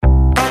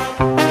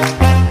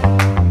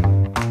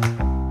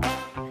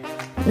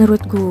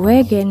Menurut gue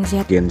GenZ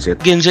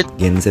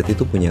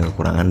itu punya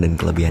kekurangan dan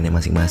kelebihannya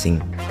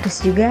masing-masing.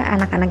 Terus juga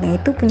anak-anaknya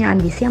itu punya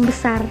ambisi yang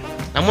besar.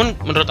 Namun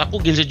menurut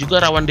aku GenZ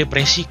juga rawan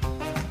depresi.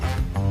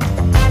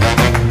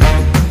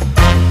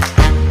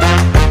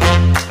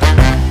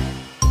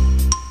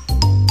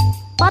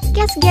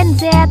 Podcast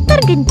GenZ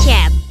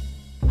Tergencet.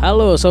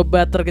 Halo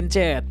Sobat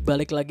Tergencet,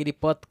 balik lagi di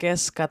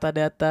podcast Kata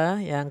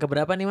Data yang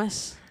keberapa nih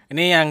Mas?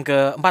 Ini yang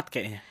keempat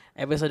kayaknya.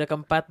 Episode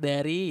keempat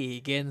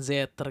dari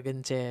GenZ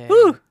Tergencet.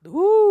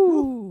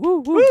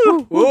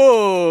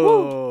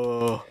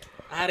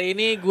 Hari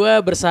ini gue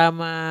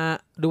bersama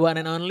the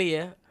one and only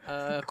ya,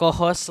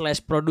 co-host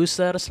 /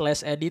 producer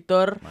 /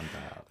 editor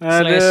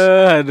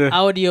 /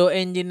 audio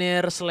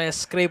engineer /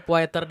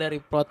 scriptwriter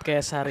dari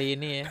podcast hari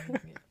ini ya.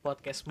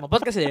 Podcast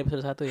dari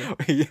episode 1 ya.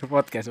 Iya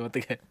podcast.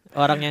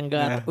 Orang yang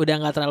udah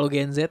nggak terlalu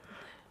Gen Z.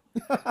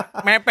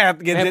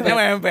 Mepet.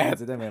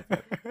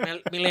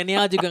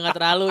 Milenial juga nggak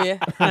terlalu ya.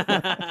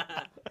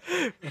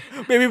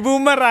 Baby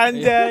boomer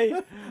anjay.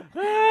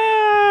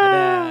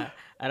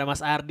 Ada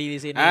Mas Ardhi di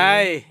sini.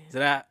 Hai,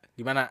 Ezra,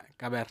 gimana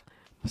kabar?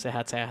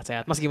 Sehat.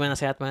 Mas gimana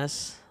sehat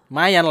Mas?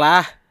 Lumayan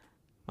lah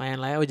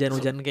ya,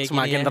 hujan-hujan kayak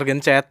semakin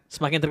gini ya.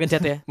 Semakin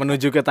tergencet ya.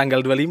 Menuju ke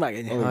tanggal 25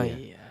 kayaknya. Oh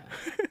iya.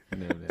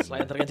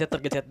 Selain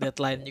tergencet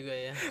deadline juga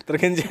ya.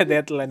 Tergencet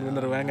deadline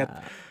bener banget.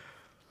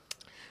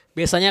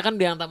 Biasanya kan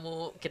biang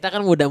tamu kita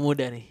kan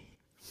muda-muda nih.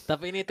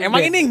 Tapi ini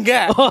emang ini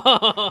enggak?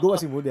 Gue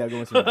masih muda.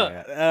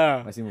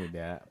 Masih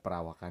muda,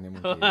 perawakannya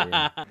mungkin.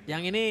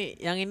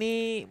 Yang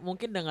ini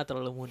mungkin udah gak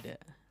terlalu muda.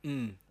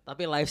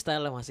 Tapi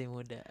lifestyle masih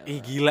muda.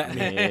 Gila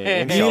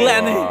nih.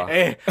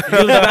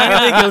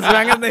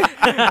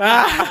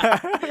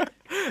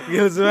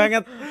 Gils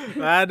banget.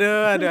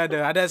 Aduh.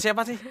 Ada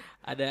siapa sih?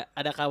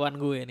 Ada kawan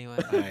gue nih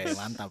Mas.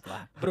 Mantap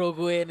lah. Bro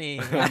gue nih.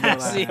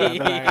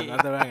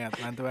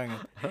 Mantap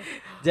banget.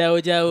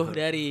 Jauh-jauh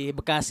dari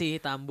Bekasi,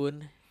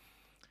 Tambun.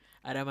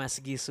 Ada Mas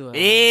Giswa.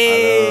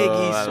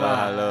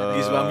 Halo.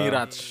 Giswa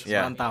Miraj.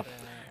 Ya. Mantap.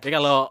 Jadi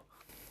kalau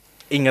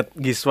inget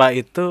Giswa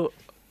itu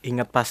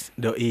inget pas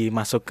doi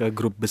masuk ke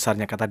grup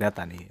besarnya Kata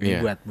Data nih.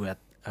 Yeah.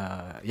 Buat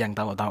yang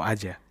tahu-tahu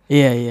aja.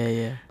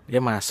 Iya. Dia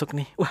masuk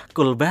nih. Wah,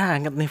 cool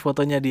banget nih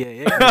fotonya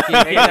dia ya.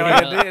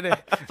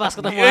 Pas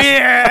ketemu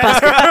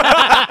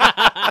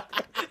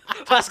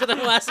Pas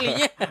ketemu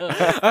aslinya.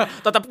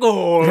 Tetap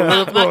cool.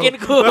 Makin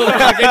cool.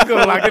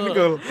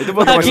 Itu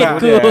foto makin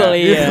cool,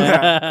 iya.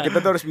 Kita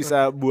tuh harus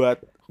bisa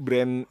buat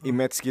brand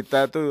image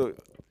kita tuh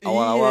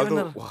awal-awal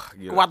tuh wah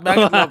gila.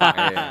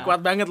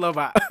 Kuat banget loh,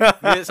 Pak.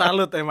 Dia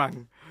salut emang.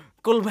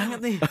 Cool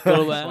banget nih.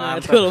 Cool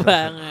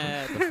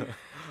banget.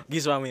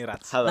 Giswa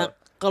Miraj. Halo. Nah,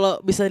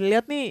 kalau bisa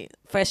dilihat nih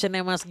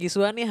fashionnya Mas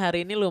Giswa nih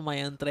hari ini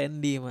lumayan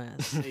trendy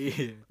Mas.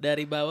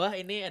 Dari bawah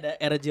ini ada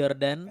Air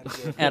Jordan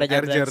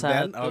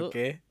 1.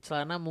 Oke.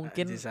 Celana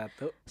mungkin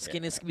satu.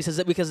 Skinny bisa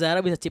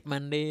Zara bisa Cheap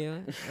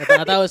Monday.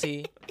 Nggak tahu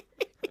sih.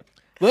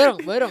 Borong.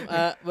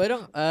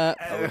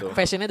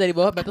 Fashionnya dari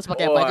bawah batas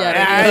pakai apa aja?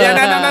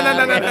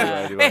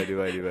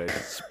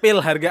 Spill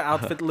harga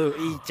outfit lu.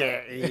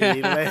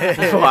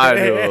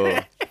 Waduh.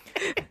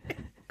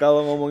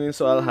 Kalau ngomongin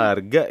soal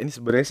harga, ini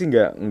sebenarnya sih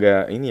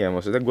nggak ini ya,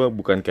 maksudnya gue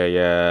bukan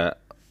kayak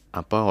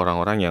apa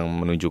orang-orang yang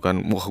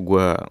menunjukkan wah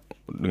gue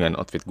dengan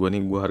outfit gue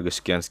nih gue harga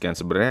sekian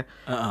sebenarnya.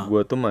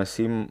 Gue tuh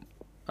masih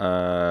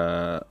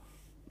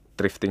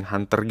thrifting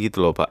hunter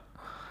gitu loh Pak.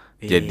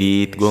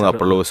 Jadi gue nggak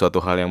perlu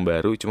suatu hal yang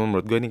baru, cuma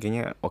menurut gue nih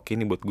kayaknya oke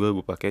nih buat gue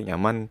pakai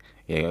nyaman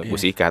ya gue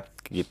sikat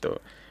gitu.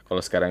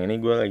 Kalau sekarang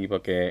ini gue lagi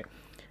pakai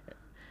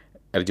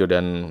Air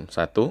Jordan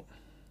 1.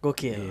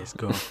 Gokil.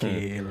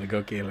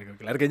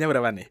 Harganya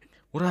berapa nih?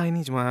 Murah ini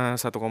cuma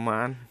 1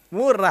 komaan.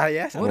 Murah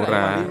ya?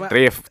 Murah.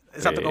 Thrift.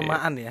 1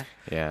 komaan ya?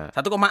 Ya.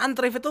 1 komaan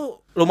thrift itu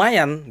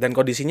lumayan dan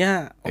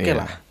kondisinya oke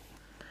lah.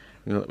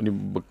 Ini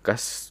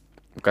bekas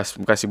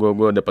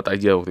gue dapat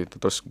aja waktu itu.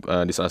 Terus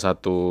di salah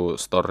satu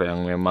store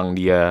yang memang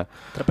dia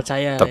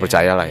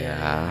terpercaya lah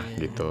ya.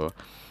 Gitu.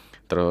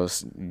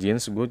 Terus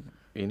jeans gue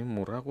ini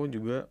murah kok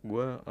juga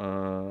gue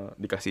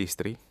dikasih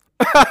istri.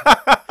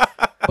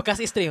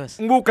 Bekas istri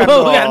Mas? Bukan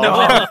dong.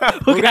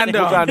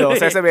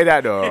 Saya beda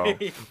dong.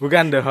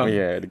 Bukan dong.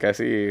 Iya,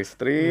 dikasih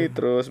istri.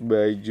 Terus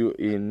baju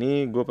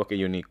ini gue pakai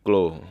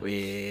Uniqlo.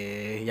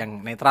 Wih,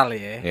 yang netral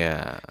ya.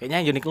 Ya.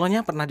 Kayaknya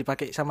Uniqlo-nya pernah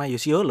dipakai sama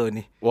Yosiolo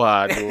nih.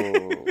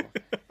 Waduh.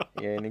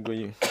 Ya ini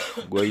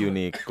gue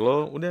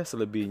Uniqlo. Udah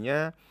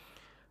selebihnya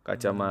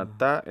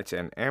kacamata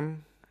H&M.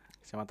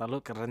 Kacamata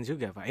lu keren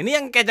juga Pak. Ini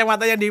yang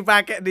kacamata yang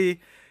dipakai di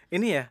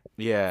ini ya?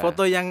 Iya.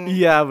 Foto yang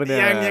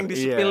benar. Yang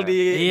di-spill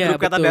di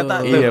grup Kata Data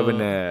tuh. Iya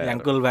benar.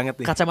 Yang cool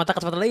banget nih. Kacamata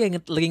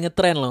lagi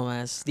ngetren loh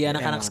Mas. Di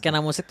anak-anak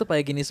skena musik tuh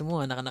kayak gini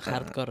semua, anak-anak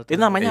hardcore tuh. Itu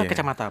namanya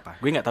kacamata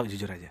apa? Gue enggak tahu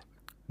jujur aja.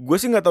 Gue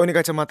sih enggak tahu ini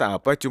kacamata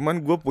apa,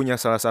 cuman gue punya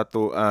salah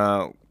satu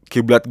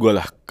kiblat gue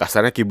lah.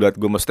 Kasarnya kiblat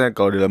gue, maksudnya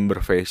kalau dalam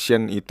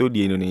berfashion itu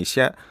di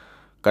Indonesia,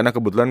 karena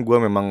kebetulan gue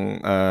memang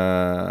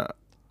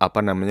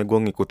gue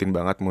ngikutin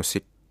banget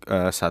musik.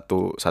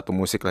 Satu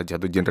musik lah,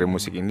 satu genre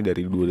musik ini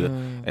dari dulu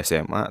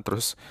SMA.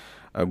 Terus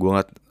gue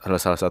ngeliat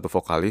salah satu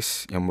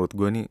vokalis yang menurut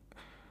gue nih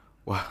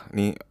wah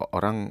nih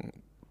orang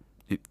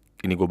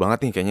ini gue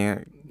banget nih kayaknya,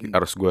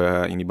 harus gue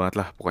ini banget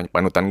lah, pokoknya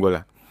panutan gue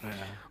lah.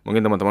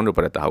 Mungkin teman-teman udah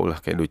pada tahu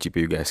lah, kayak Doci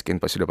Gaskin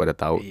pasti udah pada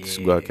tahu.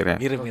 Terus gue akhirnya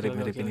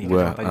mirip ini.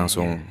 Gue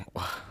langsung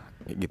wah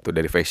gitu,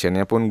 dari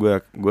fashionnya pun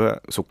gue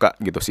suka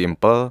gitu,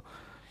 simple,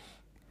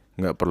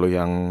 nggak perlu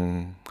yang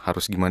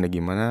harus gimana,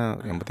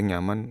 yang penting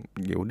nyaman.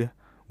 Ya udah,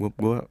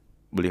 gue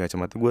beli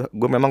kacamata.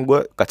 Gue memang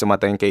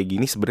kacamata yang kayak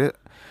gini sebenarnya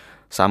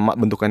sama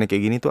bentukannya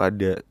kayak gini tuh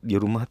ada di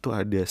rumah tuh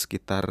ada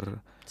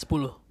sekitar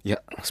 10.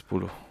 Ya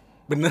 10.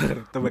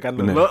 Bener,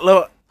 tebakan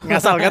lo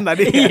ngasal kan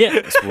tadi? Iya.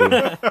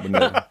 10,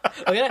 bener.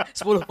 Oke,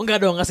 10. Enggak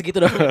dong, enggak segitu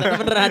dong.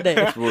 Beneran ada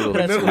ya? 10.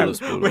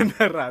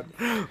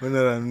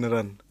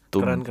 Beneran.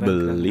 Tuh Keren.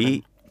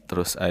 beli,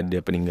 terus ada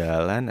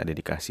peninggalan, ada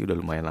dikasih, udah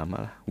lumayan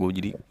lama lah. Gue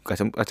jadi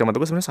kacamata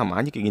gue sebenarnya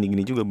sama aja kayak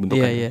gini-gini juga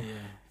bentukannya. Iya.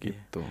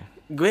 Gitu.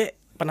 Gue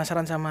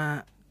penasaran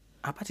sama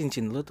apa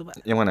cincin lo tuh, Pak?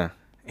 Yang mana?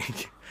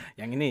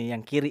 Yang ini,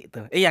 yang kiri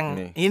tuh.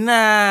 Yang ini.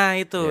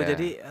 Itu. Yeah.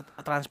 Jadi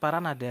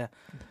transparan ada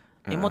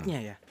emotnya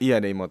ya? Iya,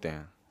 ada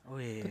emotnya.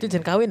 Itu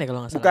cincin kawin ya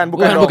kalau nggak salah?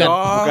 Bukan. Bukan.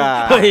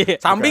 Oh, iya.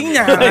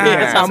 Sampingnya.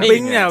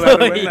 Sampingnya.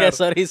 Baru Oh iya,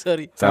 sorry.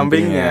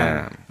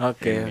 Sampingnya.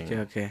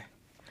 Oke.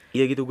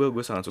 Iya gitu,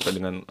 gue sangat suka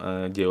dengan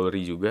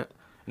jewelry juga.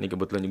 Ini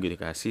kebetulan juga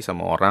dikasih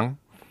sama orang.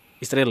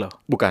 Istri lo?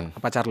 Bukan.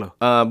 Pacar lo?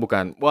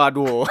 Bukan.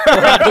 Waduh.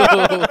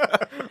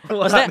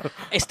 Maksudnya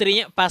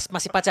istrinya pas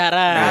masih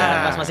pacaran,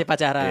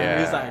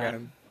 Iya. Bisa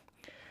kan?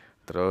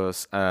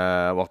 Terus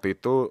waktu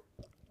itu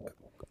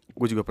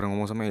gue juga pernah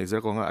ngomong sama Ezra,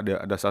 kalau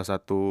nggak ada salah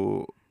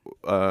satu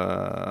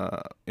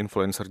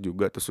influencer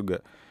juga, terus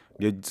juga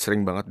dia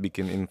sering banget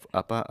bikin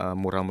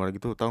mural-mural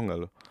gitu, tahu nggak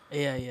lo?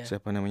 Iya.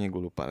 Siapa namanya,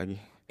 gue lupa lagi.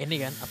 Ini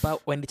kan apa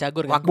Wendy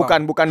Cagur kan?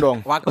 Bukan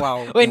dong.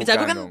 Wow. Wendy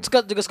Cagur Bukan kan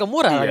dong. suka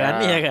mural Iya. kan?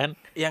 Iya kan?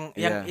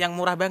 Yang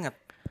murah banget.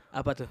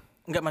 Apa tuh?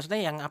 Enggak, maksudnya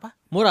yang apa?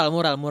 Mural.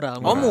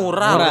 Oh,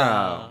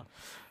 mural.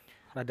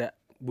 Rada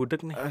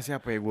budek nih.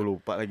 Siapa ya, gue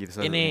lupa lagi.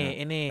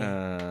 Ini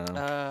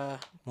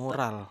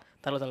Mural.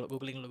 Taruh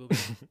googling lu.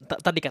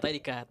 Tadi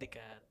dikat.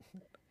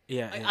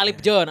 Iya.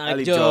 Alip John.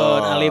 Alip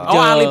John.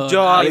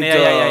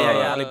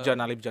 Iya.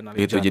 Alip John.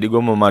 Itu jadi gue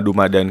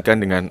memadu-madankan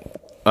dengan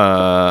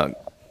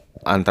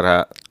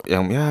antara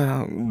yang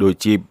ya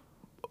Doci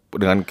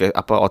dengan kayak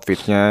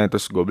outfitnya,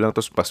 terus gue bilang,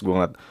 terus pas gue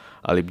ngeliat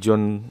Alip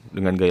John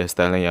dengan gaya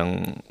stylenya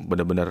yang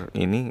benar-benar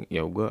ini,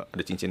 ya gue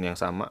ada cincin yang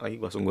sama lagi,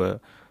 langsung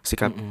gue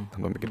sikat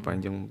tanpa mikir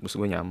panjang, terus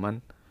gue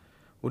nyaman.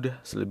 Udah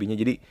selebihnya,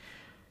 jadi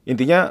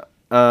intinya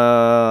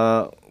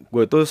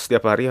gue tuh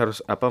setiap hari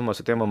harus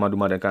maksudnya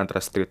memadu-madankan antara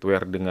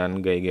streetwear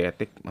dengan gaya-gaya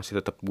etnik, masih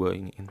tetap gue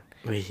iniin.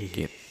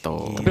 Gitu.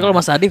 Tapi kalau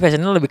Mas Ardhi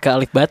fashionnya lebih ke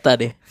Alip Bata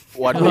deh.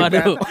 Waduh.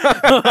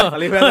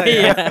 Alip Bata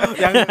ya.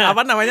 Yang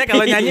apa namanya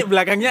kalau nyanyi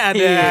belakangnya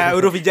ada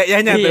huruf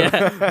hijaiyahnya tuh.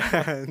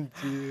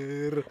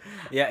 Anjir.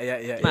 Ya.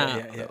 Nah,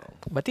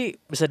 berarti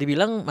bisa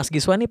dibilang Mas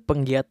Giswa nih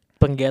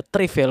penggiat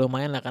thrift ya,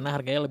 lumayan lah, karena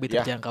harganya lebih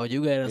terjangkau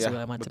juga dan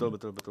segala macam.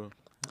 Betul.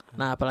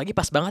 Nah, apalagi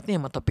pas banget nih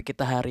sama topik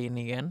kita hari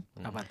ini kan.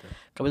 Apa tuh?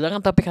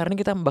 Kebetulan kan topik hari ini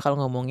kita bakal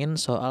ngomongin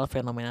soal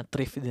fenomena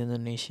thrift di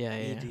Indonesia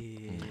ya.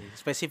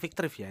 Spesifik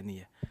thrift ya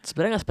ini ya.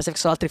 Sebenarnya nggak spesifik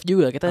soal thrift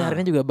juga. Kita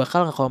hari ini juga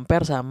bakal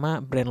nge-compare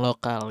sama brand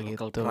lokal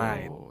gitu.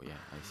 Pride. Ya.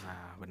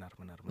 Benar.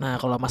 Nah,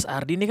 kalau Mas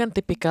Ardhi ini kan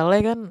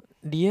tipikalnya kan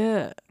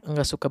dia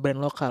nggak suka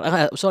brand lokal.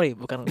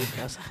 Bukan.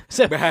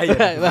 Bahaya.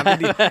 Mahal.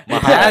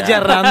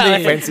 Dihajar nanti.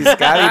 Fancy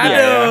sekali dia.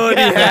 Aduh,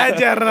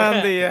 dihajar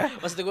nanti ya.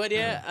 Maksud gue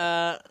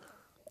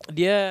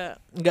dia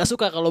nggak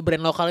suka kalau brand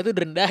lokal itu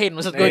direndahin,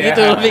 maksud gue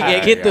gitu, lebih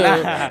kayak gitu.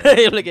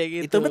 Lebih kayak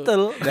gitu. Itu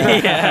betul.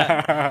 Iya.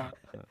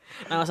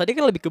 Nah, Mas Ardhi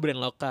kan lebih ke brand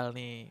lokal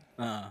nih.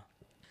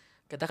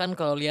 Kita kan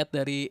kalau lihat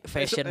dari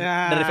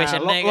fashionnya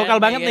lokal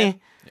kan, banget ya nih.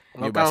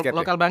 Basket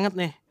Lokal banget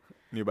nih.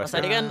 Mas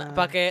Ardhi kan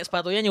pakai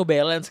sepatunya New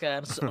Balance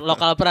kan,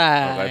 lokal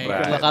pride.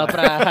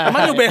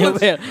 Emang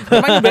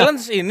New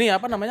Balance ini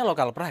apa namanya,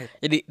 lokal pride.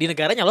 Jadi di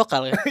negaranya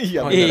lokal kan.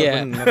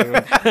 Iya.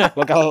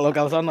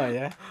 Lokal sono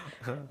ya.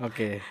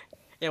 Oke.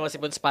 Ya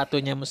meskipun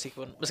sepatunya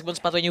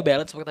New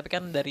Balance, tapi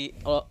kan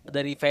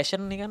dari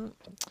fashion nih kan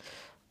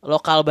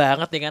lokal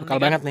banget nih kan.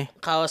 Lokal banget nih.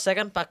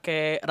 Kaosnya kan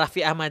pakai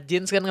Raffi Ahmad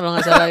jeans kan kalau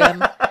nggak salah kan.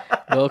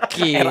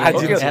 Gokil. RA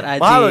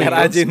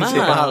jeans.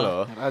 Mahal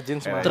loh.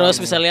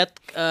 Terus bisa lihat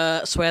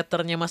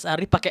sweaternya Mas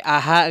Ardhi pakai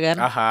AHA kan.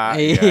 AHA.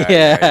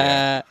 Iya.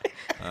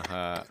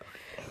 AHA.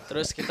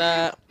 Terus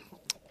kita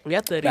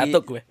lihat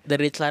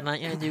dari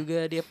celananya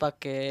juga dia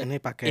pakai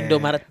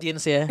Indomaret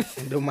jeans ya.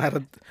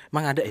 Indomaret.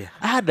 Emang ada ya?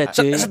 Ada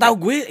cuy.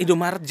 Setahu gue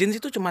Indomaret jeans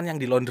itu cuman yang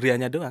di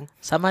laundryannya doang.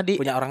 Sama di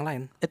punya orang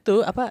lain.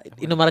 Itu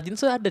Indomaret jeans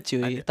tuh ada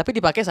cuy. Tapi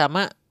dipakai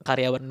sama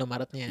karyawan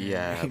Indomaretnya.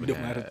 Iya,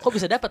 Kok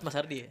bisa dapat Mas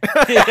Ardhi ya?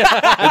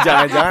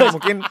 Jangan-jangan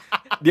mungkin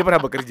dia pernah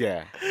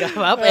bekerja. Gak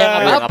apa-apa ya,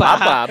 gak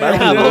apa-apa.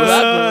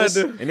 Bagus.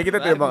 Ini kita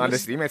tidak mau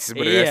underestimate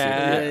sebenarnya sih.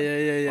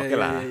 Iya. Oke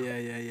lah.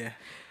 Iya.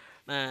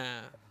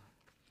 Nah,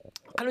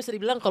 kan bisa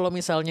dibilang kalau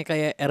misalnya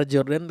kayak Air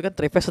Jordan kan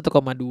thriftnya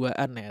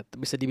 1,2an ya.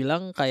 Bisa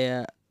dibilang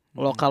kayak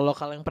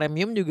lokal-lokal yang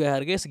premium juga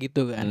harganya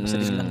segitu kan, bisa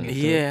dibilang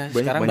gitu. Iya,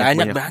 sekarang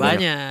banyak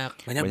banget.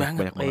 Banyak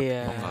banget.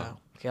 Iya.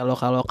 Kayak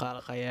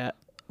lokal-lokal kayak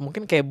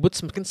mungkin kayak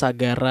Boots, mungkin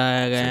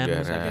Sagara kan.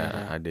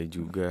 Sagara. Ada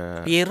juga.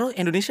 Piero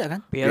Indonesia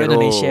kan? Piero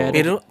Indonesia.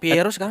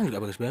 Piero sekarang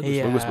juga bagus-bagus.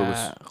 Iya.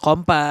 Bagus.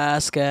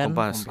 Kompas kan.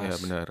 Kompas. Ya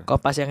benar.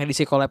 Kompas yang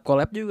edisi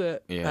collab juga.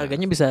 Iya.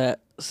 Harganya bisa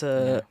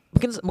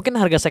mungkin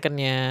harga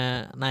secondnya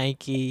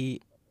Nike.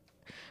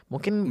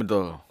 Mungkin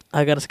Betul.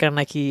 harga second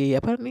Nike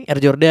apa nih? Air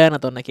Jordan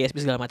atau Nike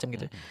SB segala macam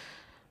gitu.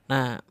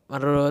 Nah,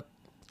 menurut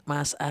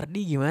Mas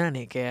Ardhi gimana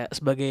nih kayak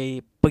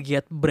sebagai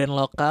pegiat brand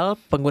lokal,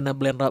 pengguna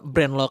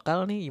brand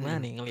lokal nih gimana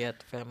nih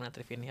ngelihat fenomena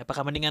thrift ini?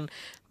 Apakah mendingan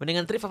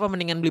thrift apa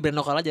mendingan beli brand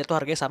lokal aja tuh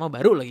harganya sama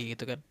baru lagi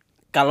gitu kan?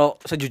 Kalau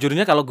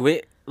sejujurnya kalau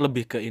gue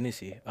lebih ke ini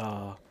sih,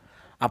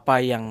 apa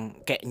yang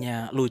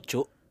kayaknya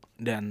lucu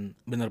dan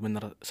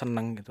benar-benar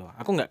seneng gitu.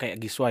 Aku nggak kayak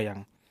Giswa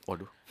yang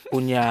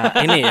punya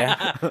ini ya.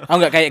 Aku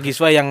nggak kayak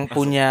Giswa yang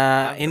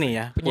punya ini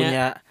ya,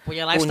 punya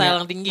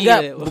lifestyle yang tinggi.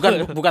 Enggak,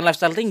 gitu. bukan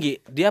lifestyle tinggi.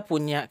 Dia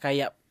punya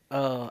kayak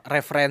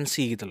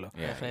referensi gitu loh.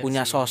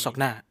 Punya sosok.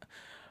 Nah,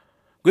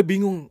 gue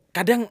bingung.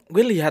 Kadang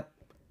gue lihat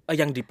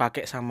yang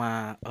dipakai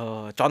sama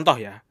contoh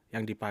ya,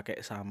 yang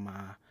dipakai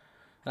sama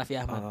Raffi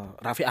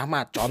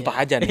Ahmad. Contoh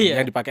aja nih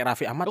yang dipakai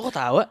Raffi Ahmad. Lu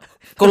kok tahu?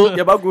 Cool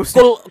ya bagus.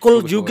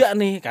 Cool juga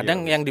nih.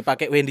 Kadang yang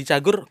dipakai Wendy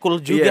Cagur cool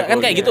juga kan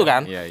kayak gitu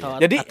kan.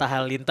 Jadi Atta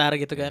Halilintar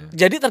gitu kan.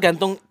 Jadi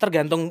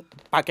tergantung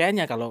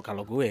pakaiannya kalau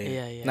gue.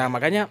 Nah,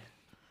 makanya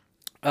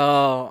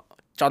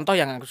contoh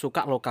yang aku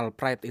suka lokal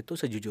pride itu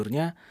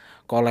sejujurnya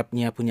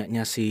collab-nya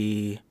punyanya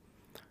si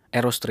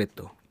Aero Street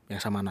tuh, yang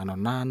sama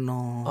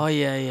Nano. Oh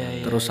iya.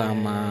 Terus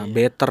sama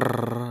Better,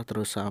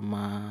 terus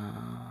sama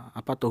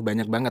apa tuh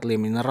banyak banget Le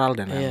Mineral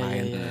dan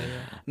lain-lain.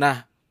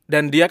 Nah,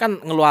 dan dia kan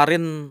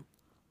ngeluarin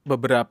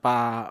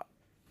beberapa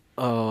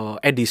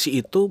edisi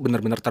itu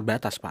benar-benar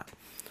terbatas, Pak.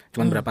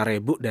 Cuman berapa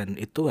ribu dan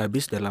itu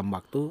habis dalam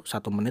waktu 1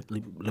 menit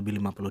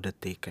lebih 50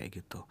 detik kayak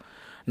gitu.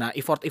 Nah,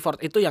 effort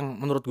itu yang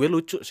menurut gue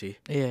lucu sih.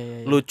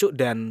 Iya. Lucu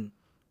dan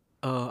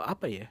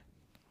apa ya?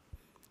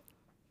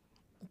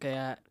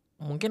 Kayak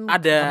mungkin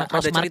ada ya.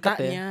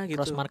 ceritanya gitu.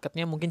 Cross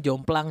marketnya mungkin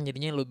jomplang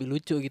jadinya lebih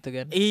lucu gitu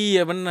kan.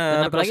 Iya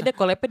benar. Dan apalagi dia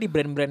collab-nya di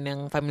brand-brand yang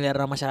familiar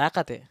sama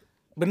masyarakat ya.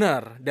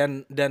 Benar.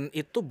 Dan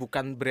itu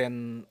bukan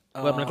brand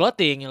bukan brand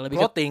clothing, yang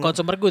lebih ke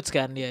consumer goods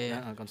kan dia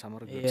ya.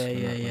 Consumer goods.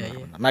 Iya.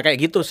 Nah,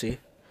 kayak gitu sih.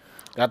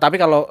 Nah, tapi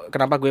kalau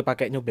kenapa gue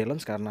pakai New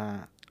Balance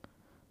karena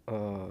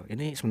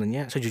ini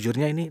sebenarnya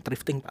sejujurnya ini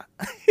thrifting, Pak.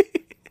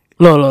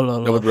 Loh.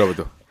 Dapat berapa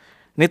tuh?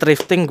 Ini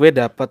thrifting gue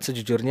dapat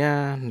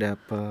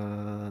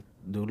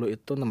dulu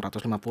itu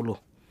 650.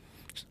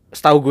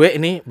 Setahu gue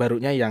ini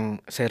barunya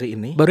yang seri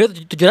ini. Baru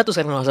 700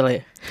 kan kalau salah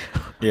ya.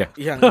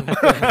 Iya.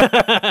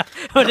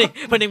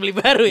 mending beli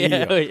baru ya.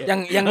 Iya. Oh, iya.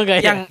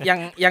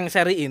 Yang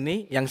seri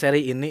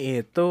ini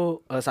itu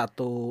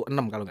 16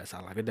 kalau nggak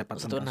salah. Gue dapat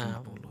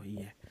 650.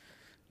 Iya.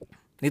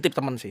 Ini tip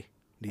teman sih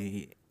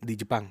di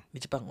Jepang. Di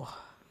Jepang. Wah,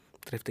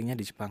 thriftingnya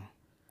di Jepang.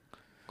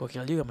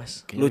 Gokil juga,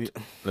 Mas.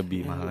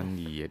 Lebih mahalan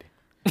dia deh.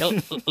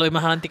 Lebih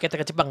mahalan tiketnya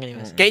ke Jepang kayaknya,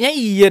 Mas. Kayaknya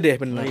iya deh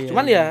benar.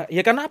 Cuman iya.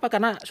 ya karena apa?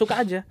 Karena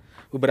suka aja.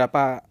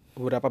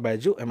 Beberapa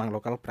baju emang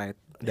local pride.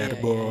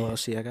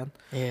 Darbos ya kan.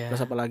 Iya.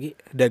 Terus apa lagi?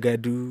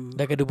 Dagadu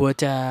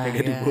bocah.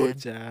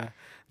 Bocah.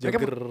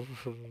 Jogger.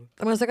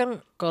 Termasuk kan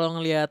kalau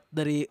ngelihat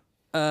dari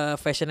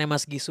fashionnya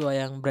Mas Giswa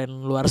yang brand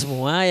luar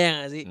semua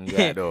ya nggak sih?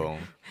 Enggak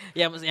dong.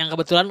 yang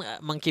kebetulan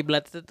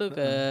mengkiblat itu tuh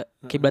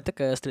kiblatnya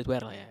ke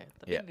streetwear lah ya. Tapi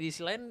Yeah. di sisi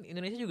lain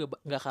Indonesia juga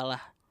nggak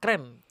kalah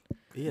keren.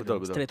 Iya,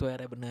 betul.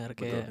 Streetwear benar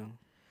kayak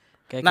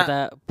Nah, kita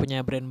punya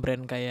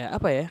brand-brand kayak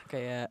apa ya?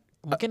 Kayak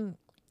mungkin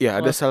ya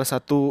ada salah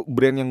satu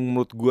brand yang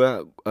menurut gue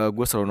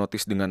selalu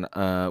notice dengan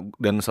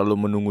dan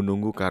selalu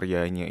menunggu-nunggu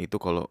karyanya itu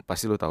kalau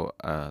pasti lo tahu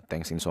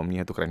Thanks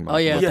Insomnia itu keren banget.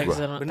 Oh iya,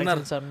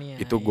 benar.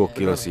 Itu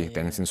gokil sih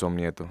Thanks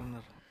Insomnia tuh.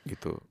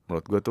 Gitu.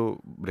 Menurut gue tuh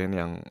brand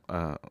yang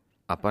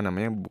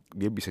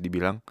dia bisa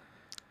dibilang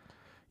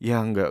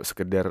ya nggak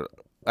sekedar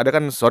ada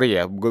kan sorry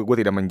ya gue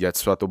tidak menjudge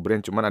suatu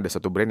brand, cuman ada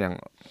satu brand yang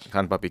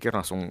tanpa pikir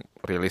langsung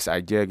rilis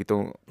aja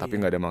gitu tapi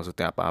nggak ada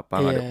maksudnya apa-apa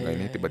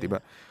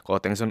tiba-tiba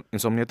kalau Thanks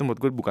Insomnia tuh menurut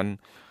gue bukan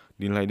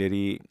dinilai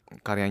dari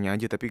karyanya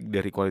aja tapi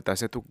dari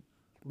kualitasnya tuh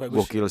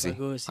gokil sih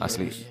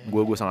asli.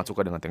 Gue sangat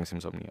suka dengan Thanks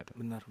Insomnia tuh.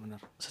 Benar.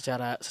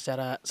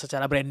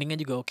 Secara brandingnya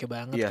juga oke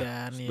banget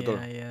kan. Betul.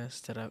 Iya,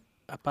 secara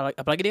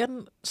apalagi dia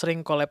kan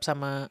sering collab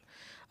sama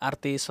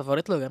artis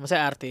favorit lo kan,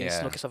 maksudnya artis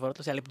lukis favorit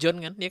lo si Alip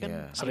John kan, dia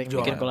kan sering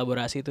bikin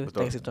kolaborasi tuh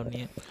Thanks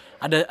Insomnia.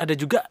 Ada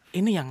juga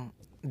ini yang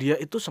dia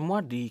itu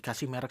semua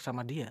dikasih merek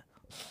sama dia,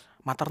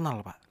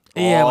 maternal Pak.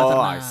 Iya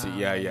maternal.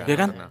 Iya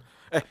kan?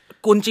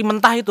 Kunci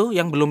mentah itu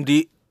yang belum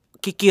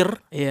dikikir.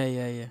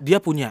 Iya.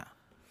 Dia punya.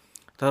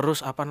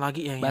 Terus apa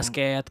lagi yang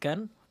basket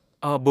kan?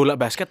 Bola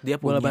basket dia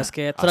punya. Bola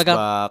basket, seragam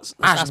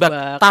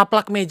asbak,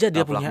 taplak meja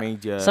dia punya.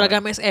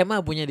 Seragam SMA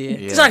punya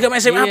dia. Yeah.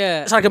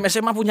 Seragam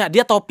SMA punya.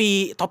 Dia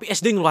topi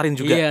SD ngeluarin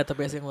juga. Iya,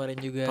 topi SD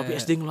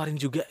ngeluarin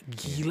juga.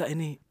 Gila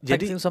ini.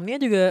 Jadi Insomnia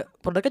juga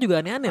produknya juga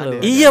aneh-aneh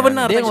loh. Iya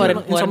benar. Dia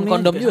ngeluarin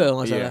kondom juga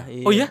enggak salah.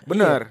 Oh iya?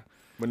 Benar.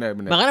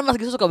 Makanya Mas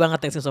Giswa suka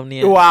banget Thanks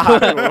Insomnia. Wah.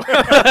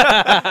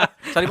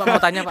 Sorry Pak mau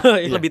tanya Pak,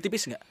 lebih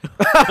tipis enggak?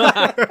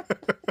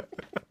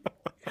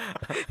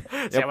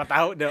 Siapa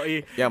tahu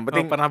doi Yang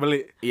penting pernah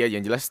beli. Iya,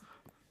 yang jelas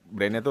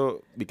brandnya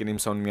tuh bikin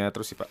insomnia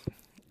terus sih, Pak.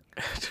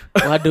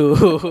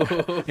 Waduh.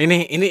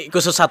 Ini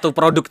khusus satu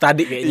produk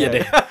tadi kayaknya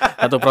deh.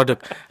 Satu produk.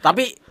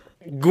 Tapi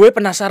gue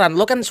penasaran,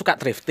 lo kan suka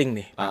thrifting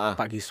nih,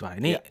 Pak Giswa.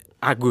 Ini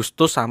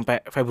Agustus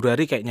sampai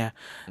Februari kayaknya.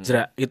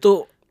 Ezra,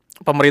 itu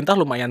pemerintah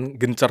lumayan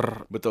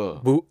gencer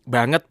Betul.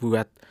 Banget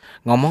buat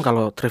ngomong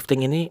kalau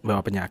thrifting ini bawa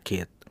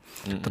penyakit.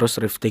 Terus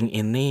thrifting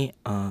ini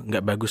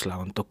nggak bagus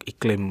lah untuk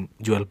iklim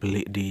jual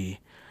beli di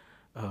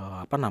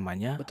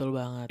Betul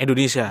banget.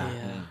 Indonesia.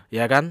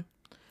 Ya kan?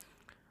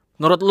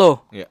 Menurut lo,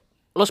 Iya.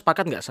 lo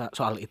sepakat nggak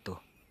soal itu?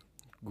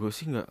 Gue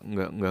sih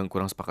nggak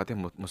kurang sepakat ya,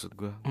 maksud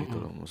gue gitu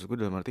loh. Maksud gue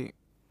dalam arti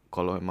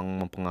kalau emang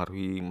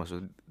mempengaruhi,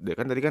 maksud dia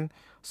kan tadi kan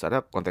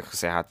secara konteks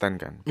kesehatan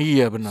kan.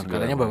 Iya benar.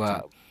 Segala Katanya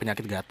bawa macam.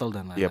 penyakit gatal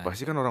dan lain-lain. Ya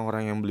pasti kan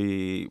orang-orang yang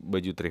beli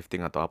baju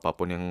thrifting atau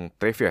apapun yang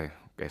thrift ya,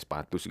 kayak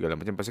sepatu segala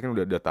macam, pasti kan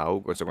udah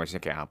tahu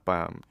konsekuensinya kayak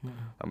apa.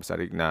 Sampai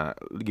saat ini. Nah,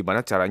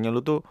 gimana caranya lu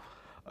tuh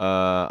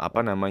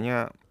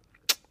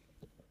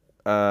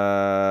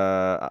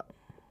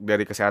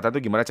dari kesehatan tuh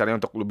gimana caranya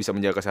untuk lu bisa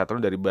menjaga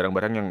kesehatan lu dari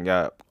barang-barang yang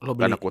ya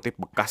tanda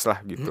kutip bekas lah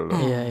gitu loh.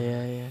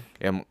 Iya.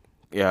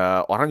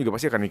 Ya orang juga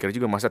pasti akan mikir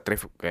juga, masa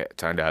thrift kayak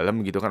celana dalam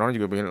gitu kan, orang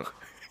juga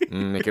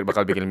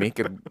bakal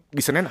mikir.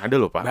 Di Senen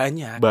ada loh, Pak.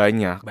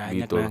 Banyak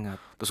gitu.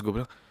 Banget. Terus gue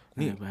bilang,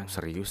 nih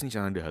serius nih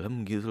celana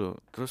dalam gitu loh.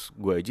 Terus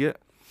gue aja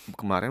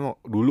kemarin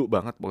dulu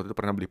banget waktu itu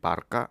pernah beli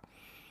parka,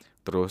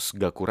 terus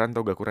gakuran,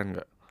 tau gakuran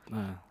nggak?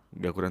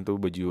 Gakuran tuh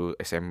baju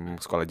SM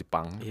sekolah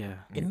Jepang.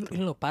 Iya. Gitu.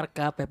 Ini lo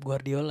Parka Pep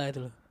Guardiola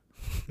itu lo.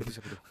 Itu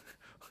siapa tuh?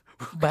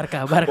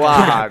 Barca.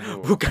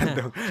 Waduh. Bukan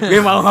dong. Gue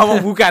mau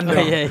ngomong bukan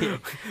dong. Iya.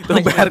 Itu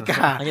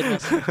Barca. Lanjut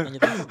mas.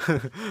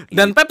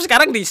 Dan Pep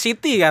sekarang di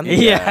City kan?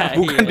 Iya.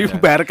 Bukan di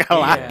Barca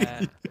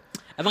lagi.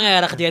 Emang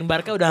gak ada kerjaan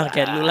Barca udah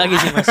kayak dulu lagi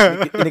sih mas.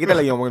 Ini kita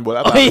lagi ngomongin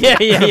bola apa? Oh iya.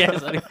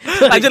 Sorry.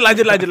 Lanjut.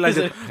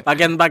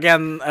 Pakaian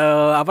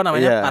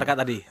Barca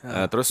tadi.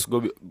 Terus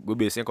gue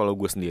biasanya kalau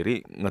gue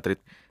sendiri nge-treat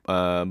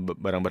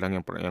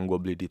barang-barang yang gue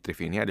beli di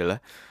thrift ini adalah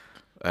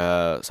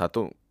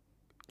satu,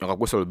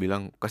 nyokap gue selalu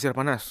bilang kasir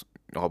panas.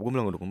 Nyokap gue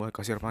bilang udah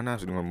kasir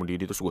panas dengan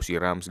mendidih, terus gue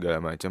siram segala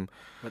macam.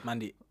 Buat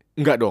mandi?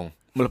 Enggak dong,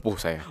 melepuh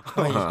saya.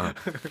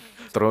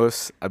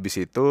 Terus abis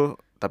itu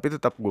tapi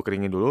tetap gue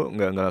keringin dulu,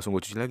 nggak langsung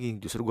gue cuci lagi,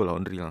 justru gue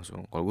laundry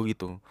langsung. Kalau gue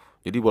gitu,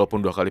 jadi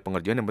walaupun 2 kali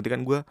pengerjaan yang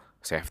penting kan gue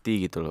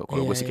safety gitu loh.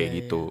 Kalau gue sih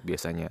kayak gitu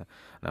biasanya.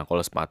 Nah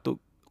kalau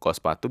sepatu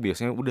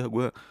biasanya udah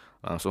gue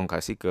langsung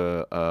kasih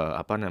ke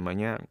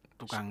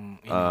Tukang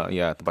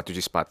ya tempat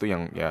cuci sepatu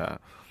yang ya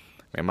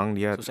memang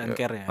dia Susan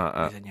Care ya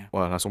biasanya.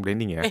 Wah langsung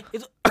branding ya.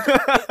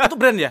 Itu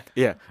brand ya?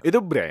 Iya itu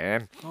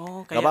brand.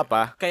 Oh, nggak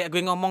apa-apa. Kayak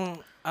gue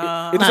ngomong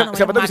itu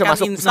siapa tuh bisa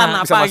masuk instan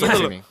bisa apa masuk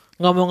gitu sini.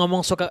 Ngomong-ngomong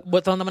suka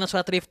buat teman-teman yang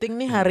suka thrifting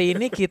nih, hari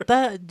ini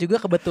kita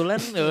juga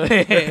kebetulan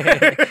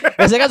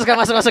biasanya kan suka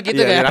masuk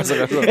gitu kan.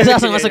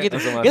 Langsung masuk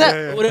gitu.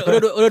 Kita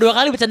udah 2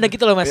 kali bercanda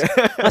gitu loh mas.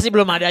 Masih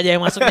belum ada aja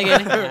yang masuknya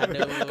kayak ini.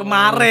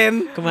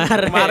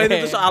 Kemarin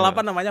itu soal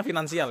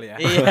finansial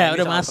ya. Iya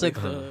udah masuk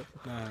tuh.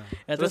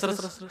 Ya, terus.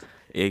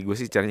 Ya gue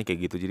sih caranya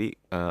kayak gitu. Jadi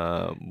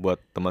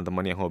buat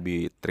teman-teman yang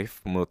hobi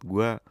thrift, menurut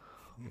gue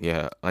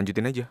ya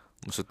lanjutin aja.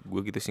 Maksud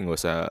gue gitu sih, nggak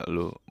usah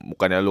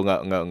bukannya lu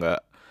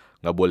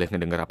nggak boleh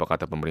ngedengar apa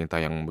kata pemerintah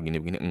yang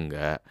begini-begini,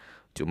 enggak.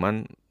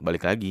 Cuman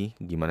balik lagi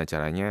gimana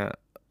caranya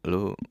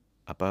lu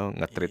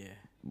nge-treat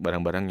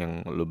barang-barang yang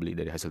lu beli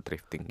dari hasil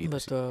thrifting gitu.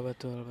 Betul.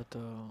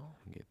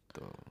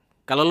 Gitu.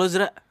 Kalau lu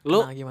Ezra,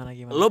 gimana?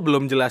 Lu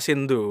belum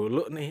jelasin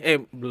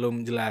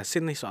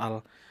nih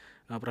soal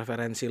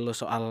preferensi lu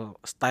soal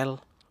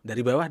style dari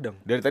bawah dong.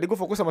 Dari tadi gue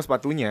fokus sama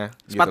sepatunya.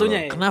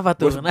 Sepatunya gitu ya? Kenapa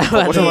tuh?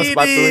 Fokus sama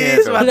sepatunya.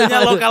 Sepatunya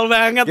lokal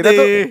banget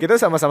Kita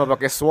sama-sama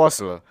pakai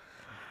swoosh loh.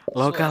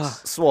 Lokal.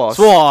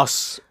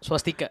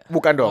 Swastika.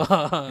 Bukan dong.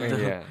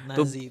 Iya.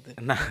 Nazi itu.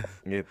 Nah,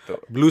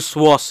 gitu. blue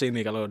swoosh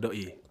ini kalau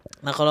doi.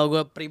 Nah kalau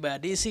gue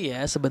pribadi sih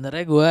ya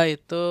sebenarnya gue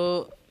itu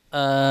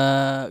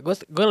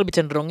gue lebih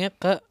cenderungnya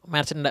ke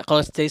merchandise. Kalau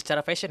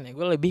secara fashion ya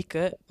gue lebih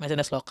ke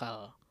merchandise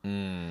lokal.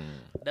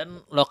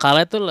 Dan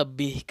lokalnya tuh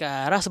lebih ke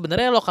arah,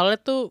 sebenarnya lokalnya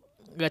tuh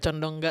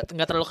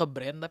nggak terlalu ke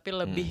brand, tapi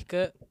lebih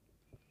ke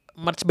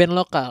merch band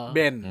lokal.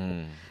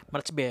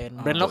 Merch band.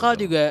 Brand lokal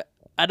juga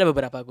ada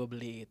beberapa gue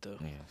beli gitu.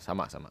 Iya,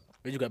 sama.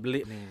 Gue juga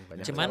beli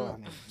nih.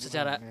 Cuman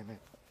secara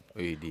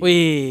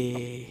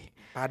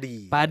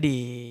padi.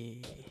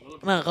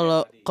 Nah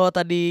kalau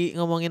tadi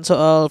ngomongin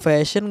soal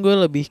fashion, gue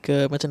lebih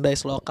ke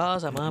merchandise lokal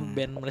sama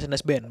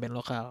merchandise band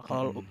lokal.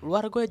 Kalau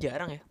luar gue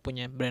jarang ya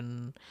punya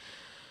brand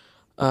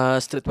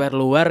streetwear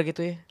luar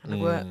gitu ya. Karena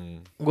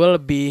gue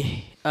lebih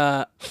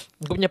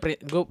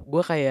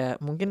gue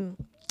kayak mungkin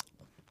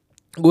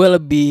gue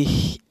lebih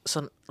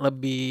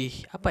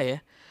apa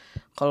ya?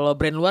 Kalau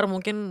brand luar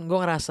mungkin gue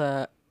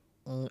ngerasa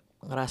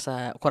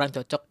kurang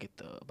cocok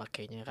gitu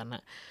pakainya, karena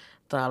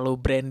terlalu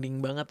branding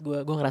banget.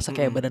 Gue ngerasa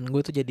kayak badan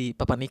gue tuh jadi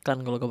papan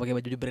iklan kalau gue pakai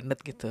baju branded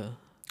gitu.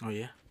 Oh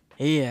iya.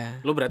 Iya.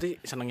 Lu berarti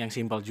seneng yang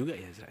simpel juga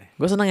ya, Ezra?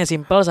 Gue seneng yang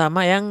simpel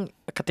sama yang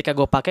ketika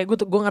gue pakai gue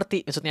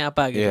ngerti maksudnya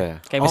apa gitu.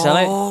 Kayak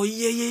misalnya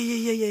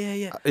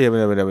iya. Iya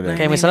benar.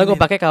 Kayak misalnya gue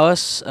pakai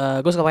kaos,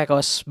 gue suka pakai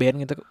kaos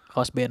band gitu,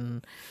 kaos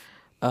band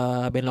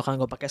band lokal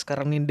gue pakai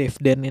sekarang nih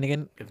Devden ini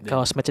kan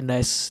kaos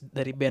merchandise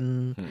dari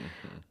band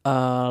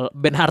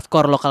band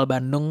hardcore lokal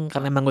Bandung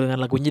karena emang gue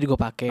dengan lagunya jadi gue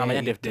pakai.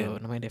 Namanya gitu.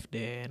 Devden. Namanya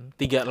Devden.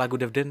 3 lagu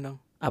Devden dong.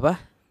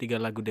 Apa?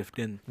 3 lagu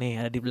Devden. Nih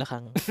ada di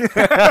belakang.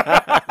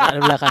 Ada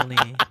di belakang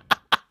nih.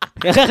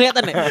 Gak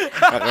kelihatan nih.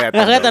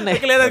 Gak kelihatan nih.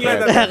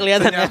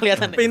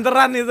 Kelihatan.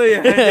 Pinteran itu ya.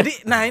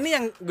 Jadi, nah ini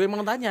yang gue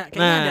mau tanya.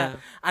 Kayaknya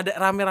ada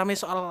rame-rame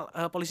soal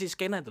polisi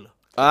skena itu loh.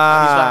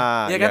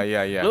 Iya kan?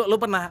 Iya.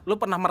 Lu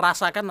pernah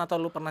merasakan atau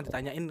lu pernah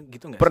ditanyain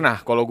gitu nggak?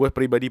 Pernah. Kalau gue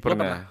pribadi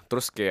pernah.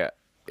 Terus kayak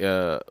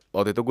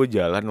waktu itu gue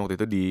jalan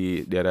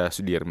di daerah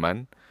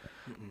Sudirman.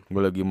 Gue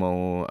lagi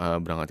mau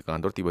berangkat ke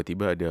kantor,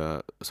 tiba-tiba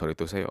ada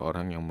saya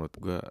orang yang menurut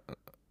gue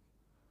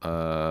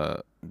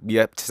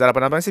secara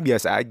penampilan sih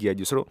biasa aja,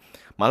 justru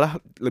malah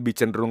lebih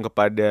cenderung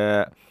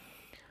kepada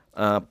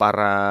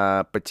para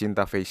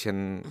pecinta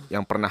fashion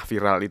yang pernah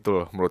viral itu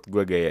loh, menurut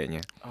gue gayanya.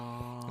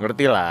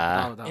 Ngerti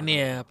lah. Tahu. Ini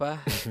ya apa?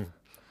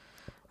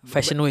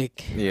 Fashion Week.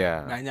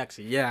 Iya. Banyak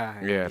sih, ya.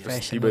 Iya,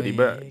 terus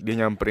tiba-tiba dia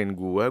nyamperin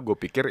gue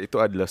pikir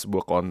itu adalah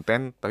sebuah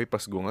konten, tapi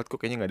pas gue ngeliat kok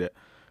kayaknya nggak ada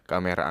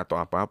kamera atau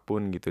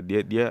apapun gitu.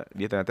 Dia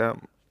ternyata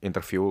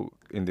interview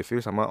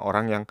sama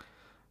orang yang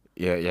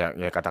ya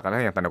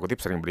katakanlah yang tanda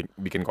kutip sering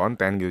bikin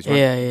konten gitu. Cuma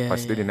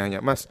pas itu dia nanya,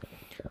 "Mas,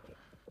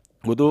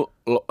 gue tuh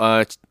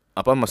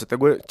maksudnya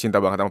gue cinta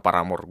banget sama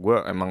Paramore. Gue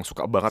emang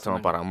suka banget sama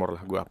Paramore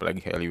lah. Gue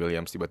apalagi Hayley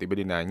Williams." Tiba-tiba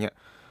dia nanya,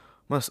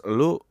 "Mas,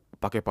 lu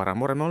pakai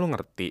Paramore emang lu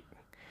ngerti?"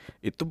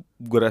 Itu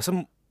gue rasa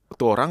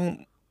tuh orang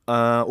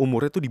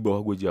umurnya tuh di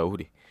bawah gue jauh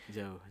deh.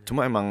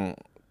 Cuma emang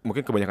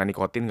mungkin kebanyakan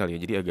nikotin kali ya,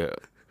 jadi agak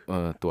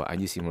tua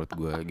aja sih menurut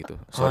gue gitu.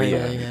 Sorry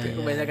gitu ya.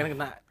 Kebanyakan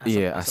kena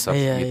asap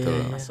gitu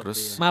loh.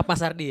 Terus maaf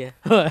Mas Ardhi ya.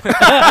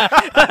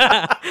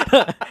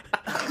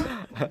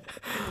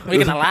 Tapi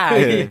kenal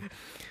lagi.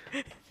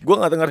 Gue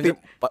nggak ngerti.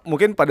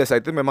 Mungkin pada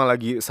saat itu memang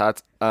lagi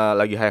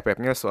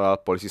hype-nya soal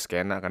polisi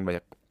skena kan,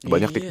 banyak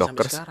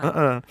tiktokers.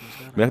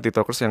 Banyak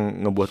tiktokers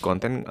yang ngebuat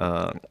konten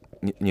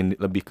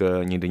lebih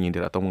ke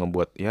nyindir atau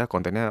ngebuat ya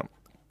kontennya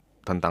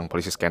tentang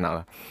polisi skena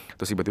lah.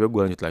 Terus tiba-tiba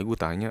gue lanjut lagi, gue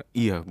tanya,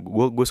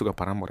 gue suka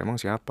Paramore, emang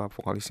siapa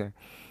vokalisnya?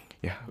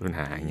 Ya lu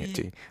nanya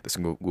cuy. Terus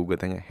gue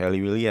tanya, Hayley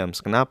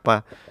Williams,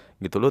 kenapa?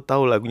 Gitu, lu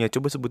tahu lagunya,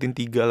 coba sebutin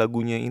 3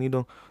 lagunya ini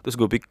dong. Terus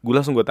gue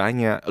langsung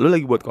tanya, lu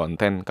lagi buat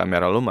konten,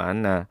 kamera lu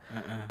mana?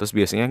 Terus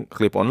biasanya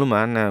clip on lu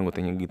mana? Gue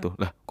tanya gitu.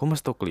 Lah kok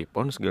mas tau clip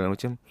on segala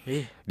macam?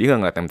 Dia nggak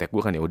ngeliat temtek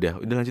gue kan, ya udah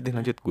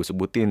lanjut. Gue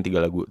sebutin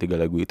 3 lagu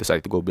itu.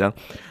 Saat itu gue bilang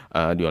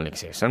The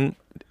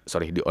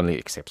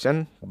Only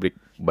Exception, Break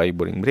by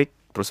Boring Break,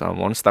 terus sama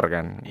Monster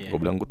kan. Gue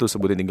bilang gue tuh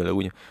sebutin 3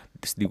 lagunya.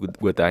 Terus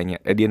gue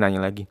tanya, dia nanya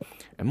lagi,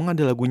 emang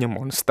ada lagunya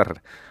Monster?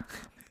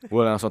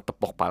 Gue langsung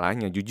tepok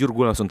palanya, jujur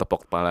gue langsung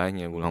tepok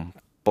palanya, gue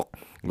lampok,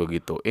 gue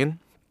gituin.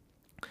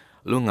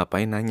 Lu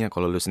ngapain nanya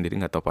kalau lu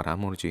sendiri nggak tahu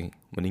Paramore cuy?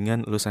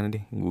 Mendingan lu sana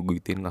deh, gue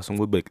gituin, langsung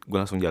gue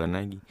langsung jalan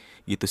lagi,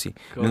 gitu sih.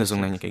 Dia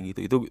langsung nanya kayak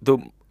gitu,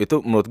 itu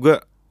menurut gue,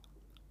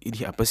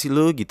 ini apa sih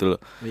lu gitu loh,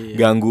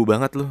 ganggu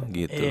banget lu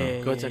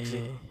gitu. Kocak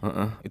sih.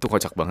 Itu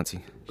kocak banget sih.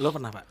 Lo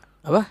pernah pak?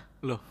 Apa?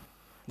 Lo?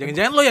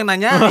 Jangan-jangan lo yang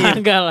nanya?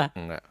 Enggak lah.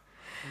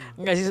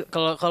 Enggak sih,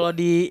 kalau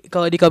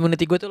di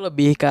community gue tuh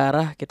lebih ke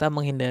arah kita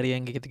menghindari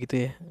yang kayak gitu-gitu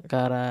ya, ke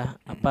arah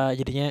apa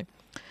jadinya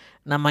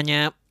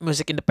namanya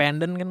musik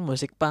independen kan,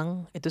 musik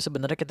punk itu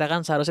sebenarnya kita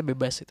kan seharusnya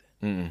bebas gitu.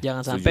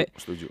 Jangan sampai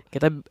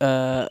kita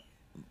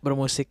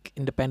bermusik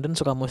independen,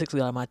 suka musik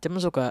segala macam,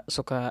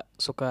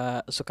 suka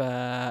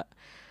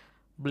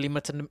beli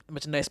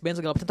merchandise band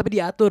segala macam, tapi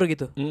diatur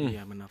gitu.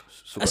 Iya benar.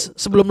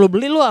 Sebelum lo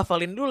beli lo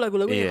hafalin dulu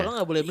lagu-lagunya, kalau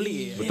nggak boleh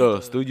beli.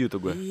 Betul, setuju tuh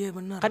gue. Iya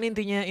benar. Kan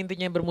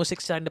intinya bermusik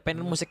secara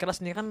independen, musik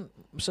keras ini kan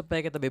supaya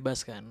kita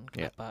bebas kan.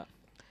 Kenapa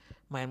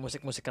main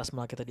musik keras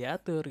malah kita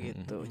diatur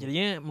gitu.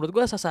 Jadinya menurut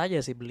gue sah-sah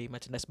aja sih beli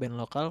merchandise band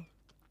lokal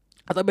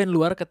atau band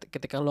luar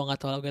ketika lo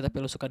nggak tahu lagunya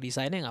tapi lo suka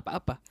desainnya nggak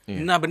apa-apa.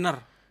 Nah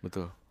benar.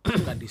 Betul.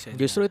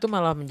 Justru itu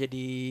malah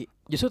menjadi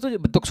itu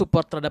bentuk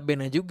support terhadap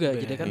bandnya juga.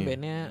 Jadi kan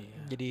bandnya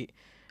jadi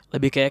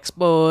lebih ke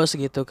expose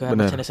gitu kan,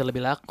 merchandise lebih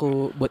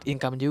laku, buat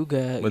income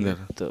juga. Bener.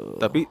 Gitu.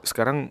 Tapi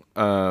sekarang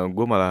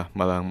gue malah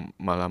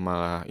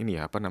ini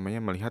ya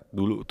melihat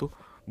dulu tuh,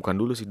 bukan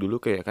dulu sih, dulu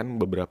kayak kan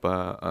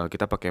beberapa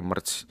kita pakai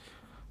merch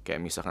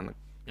kayak misalkan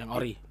yang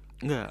ori.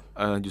 Enggak,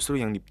 justru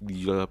yang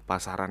dijual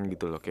pasaran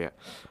gitu loh, kayak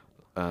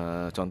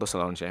contoh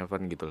Salon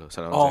Seven gitu loh,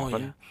 Salon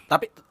Seven. Iya.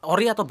 Tapi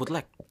ori atau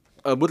bootleg?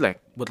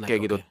 Bootleg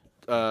kayak gitu. Okay.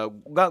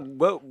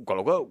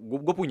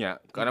 Gue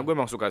punya karena gue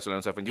emang suka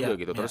Salon Seven juga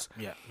gitu. Terus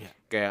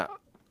kayak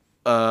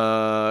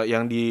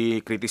yang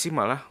dikritisi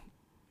malah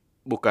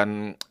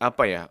bukan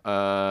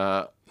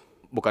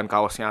bukan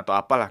kaosnya atau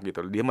apalah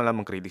gitu. Dia malah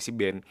mengkritisi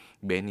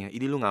bandnya.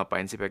 Ini lu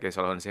ngapain sih pakai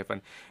Salon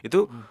Seven?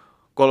 Itu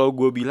kalau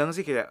gue bilang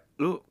sih kayak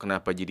lu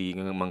kenapa jadi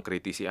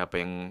mengkritisi apa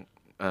yang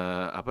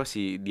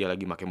sih dia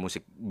lagi pakai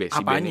musik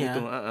si band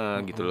itu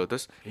gitu loh.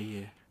 Terus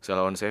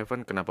Salon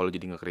Seven, kenapa lu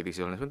jadi ngekritik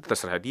Salon Seven?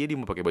 Terserah dia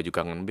mau pakai baju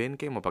kangen band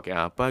kayak mau pakai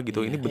apa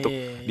gitu. Ini bentuk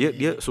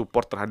dia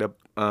support terhadap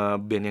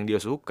band yang dia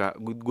suka.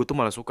 Gue tuh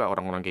malah suka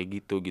orang-orang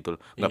kayak gitu loh.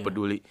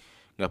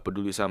 Nggak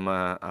peduli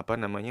sama apa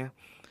namanya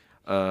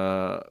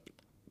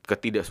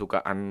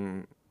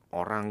ketidaksukaan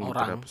orang.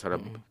 Terhadap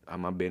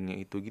sama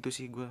bandnya itu gitu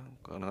sih gue.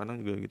 Kadang-kadang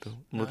juga gitu.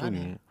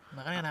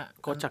 Makanya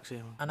kocak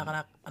sih.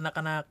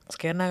 Anak-anak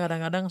skena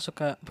kadang-kadang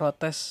suka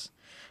protes.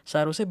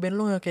 Seharusnya band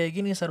lu gak kayak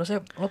gini, seharusnya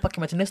lo pakai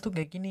merchandise tuh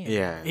kayak gini.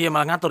 Iya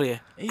malah ngatur ya.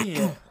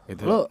 Iya.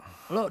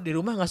 Lo di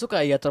rumah nggak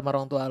suka ya atur sama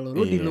orang tua lo.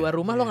 Lo di luar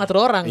rumah lo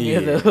ngatur orang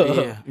gitu.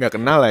 Iya. Nggak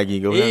kenal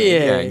lagi gue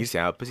bilang. Ini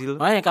siapa sih lo?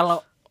 Makanya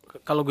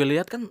kalau gue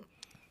lihat kan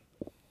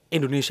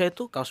Indonesia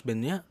itu kaos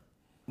bandnya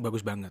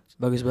bagus banget.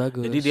 Bagus.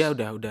 Jadi dia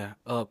udah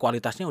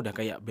kualitasnya udah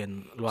kayak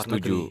band luar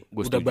negeri.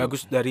 Udah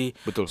bagus dari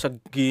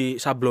segi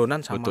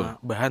sablonan sama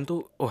bahan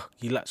tuh. Wah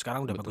gila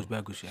sekarang udah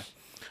bagus-bagus ya.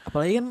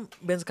 Apalagi kan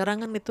band sekarang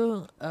kan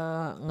itu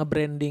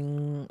nge-branding,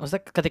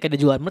 maksudnya ketika dia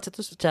jualan merch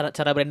itu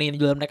cara branding yang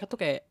dijual mereka tuh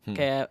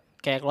kayak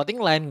clothing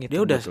line gitu.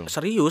 Dia udah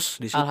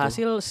serius di situ.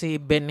 Alhasil si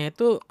bandnya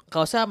itu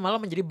kaosnya malah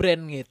menjadi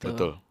brand gitu.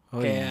 Betul.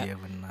 Iya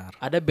benar.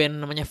 Ada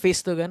band namanya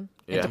Fish tuh kan.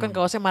 Itu kan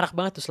kaosnya marak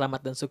banget tuh,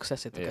 selamat dan sukses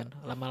itu kan.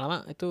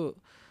 Lama-lama itu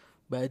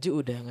baju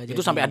udah nggak jadi.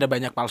 Itu sampai ada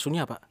banyak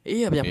palsunya Pak.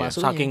 Iya banyak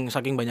palsunya.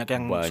 Saking banyak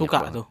yang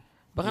suka tuh.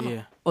 Bahkan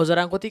Ozar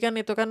Angkuti kan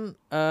itu kan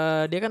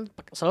dia kan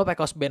selalu pakai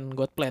kaos band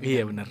Godplan.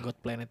 Iya kan? benar.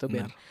 Godplan itu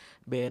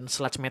band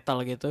sludge metal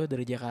gitu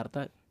dari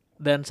Jakarta.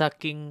 Dan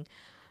saking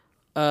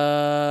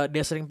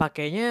dia sering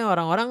pakainya,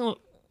 orang-orang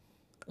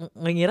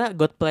ngira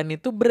Godplan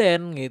itu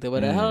brand gitu,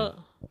 padahal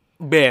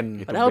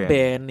band. Padahal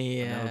band,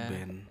 iya. Padahal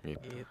band.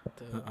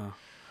 Gitu.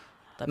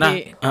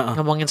 Tapi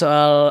ngomongin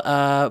soal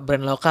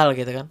brand lokal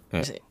gitu kan.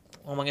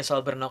 Ngomongin soal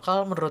brand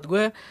lokal, menurut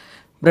gue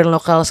brand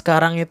lokal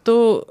sekarang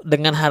itu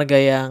dengan harga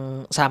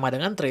yang sama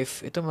dengan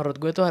thrift, itu menurut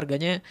gue tuh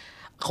harganya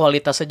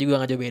kualitasnya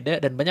juga nggak jauh beda,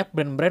 dan banyak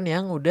brand-brand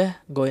yang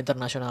udah go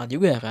internasional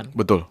juga kan.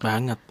 Betul.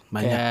 Banyak.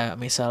 Kayak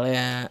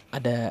misalnya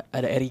ada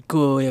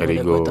Erigo yang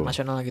udah go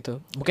internasional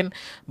gitu. Mungkin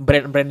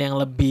brand-brand yang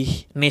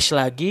lebih niche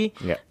lagi,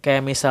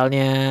 kayak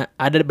misalnya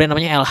ada brand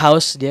namanya L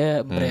House,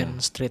 dia brand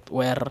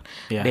streetwear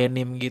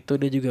denim gitu,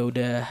 dia juga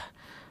udah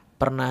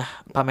pernah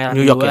pameran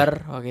di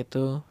luar waktu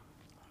itu.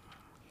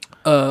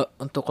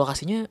 Untuk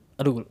lokasinya,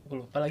 gue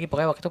lupa lagi,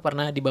 pokoknya waktu itu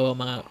pernah dibawa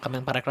sama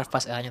Kemenparekraf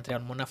pas era-nya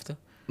Trion Munaf tuh.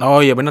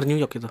 Oh iya benar, New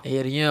York itu.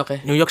 Iya di New York ya.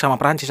 New York sama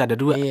Perancis ada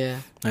 2.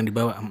 Iya. Yang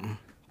dibawa.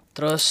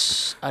 Terus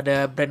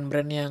ada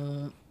brand-brand yang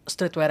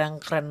streetwear yang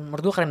keren,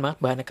 menurut gue keren banget,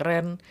 bahannya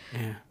keren.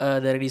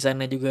 Dari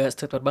desainnya juga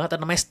streetwear banget,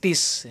 namanya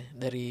Stis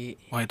dari.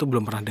 Wah itu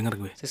belum pernah denger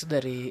gue. Stis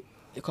dari,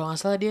 kalau nggak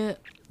salah dia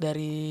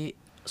dari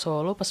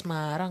Solo pas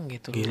Semarang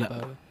gitu. Gila.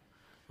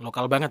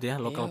 Lokal banget ya,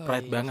 local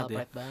pride banget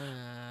ya.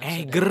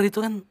 Eger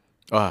itu kan.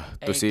 Wah,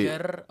 itu sih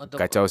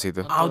kacau sih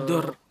itu.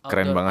 Outdoor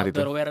keren banget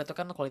itu. Outdoor wear itu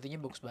kan kualitinya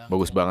bagus banget.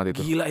 Bagus banget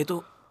itu. Gila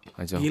itu.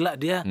 Kacau. Gila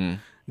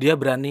dia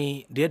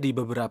berani, dia di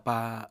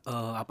beberapa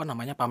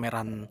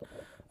pameran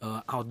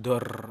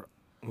outdoor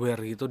wear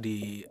gitu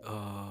di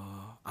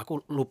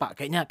aku lupa,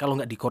 kayaknya kalau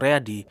nggak di Korea,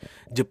 di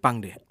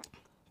Jepang deh.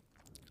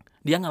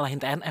 Dia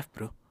ngalahin TNF,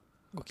 Bro.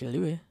 Gokil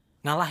juga ya.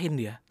 Ngalahin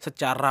dia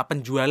secara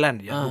penjualan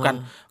ya,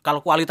 bukan kalau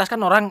kualitas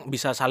kan orang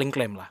bisa saling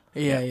klaim lah.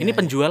 Ini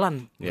penjualan,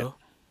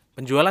 Bro.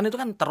 Penjualan itu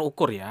kan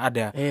terukur ya,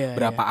 ada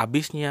berapa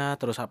habisnya,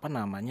 terus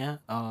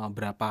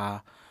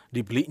berapa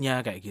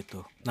dibelinya kayak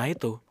gitu. Nah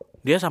itu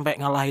dia sampai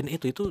ngalahin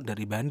itu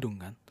dari Bandung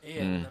kan.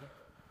 Iya benar.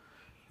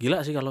 Gila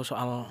sih kalau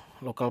soal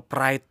local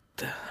pride.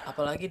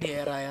 Apalagi di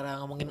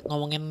era-era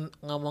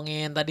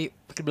ngomongin tadi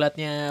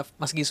kiblatnya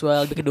Mas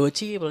Giswa lebih ke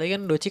Doci, apalagi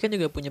kan Doci kan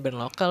juga punya brand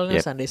lokal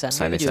nih, Sunday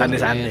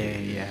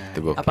iya.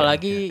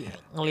 Apalagi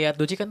ngelihat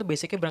Doci kan tuh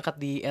basicnya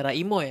berangkat di era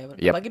emo ya.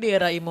 Apalagi di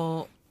era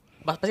emo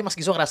pasti Mas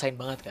Giswa ngerasain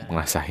banget kan.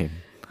 Ngerasain.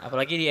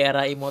 Apalagi di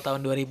era emo tahun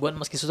 2000-an,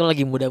 Mas Giswa tuh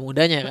lagi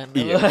muda-mudanya kan.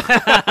 Iya.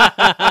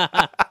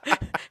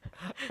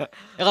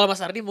 Ya kalau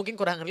Mas Ardhi mungkin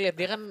kurang relate,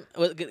 dia kan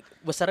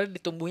besarnya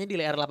ditumbuhnya di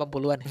era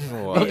 80-an.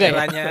 Wow.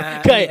 Eranya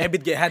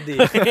Ebit GHD.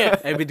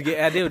 Ebit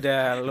GHD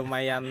udah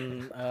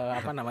lumayan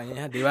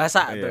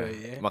dewasa tuh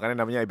ya.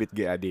 Makanya namanya Ebit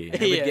GAD.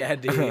 Ebit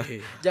GHD.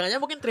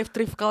 Jangan-jangan mungkin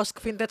thrift kaos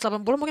vintage 80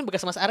 mungkin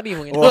bekas Mas Ardhi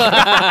mungkin.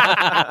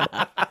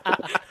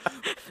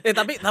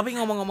 Tapi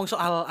ngomong-ngomong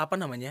soal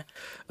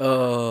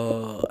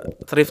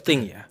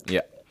thrifting ya.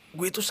 Iya.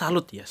 Gue itu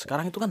salut ya.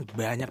 Sekarang itu kan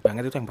banyak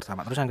banget, itu yang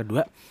pertama. Terus yang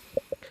kedua,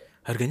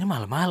 harganya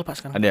mahal-mahal Pak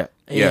sekarang. Ada.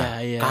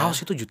 Iya. Kaos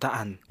itu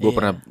jutaan.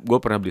 Gue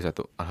pernah beli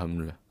satu.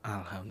 Alhamdulillah.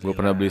 Gue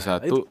pernah beli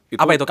satu.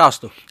 Apa itu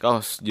kaos tuh?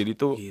 Kaos. Jadi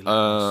tuh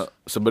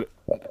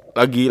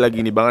lagi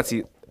ini banget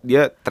sih.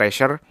 Dia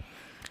treasure.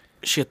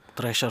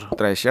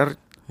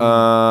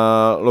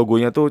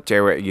 Logonya tuh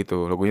cewek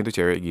gitu.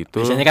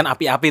 Biasanya kan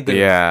api-api tuh.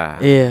 Iya.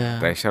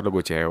 Treasure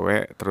logo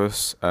cewek.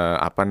 Terus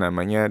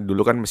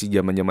dulu kan masih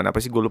zaman-zaman apa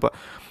sih gue lupa.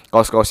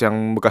 Kaos-kaos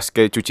yang bekas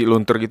kayak cuci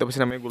luntur gitu, apa sih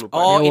namanya gue lupa.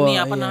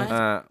 Ini apa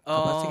namanya?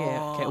 Apa sih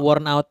kayak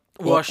worn out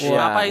wash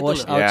apa itu?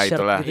 Wash out shirt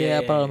itulah. gitu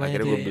ya, apa namanya.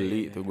 Akhirnya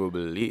gue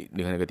beli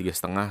dengan harga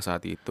 3,5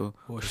 saat itu.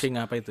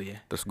 Washing apa itu ya?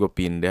 Terus gue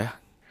pindah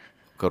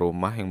ke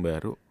rumah yang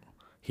baru,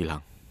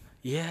 hilang.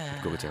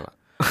 Iya. Gue kecewa.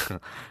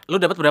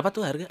 Lu dapat berapa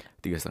tuh harga?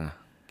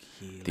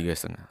 3,5.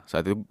 3,5.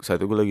 Saat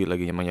itu gue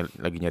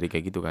lagi nyari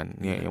kayak gitu kan.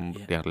 Ini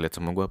yang relate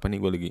sama gue apa nih?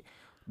 Gue lagi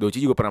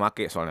Doci juga pernah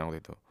make soalnya waktu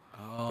itu.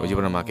 Doci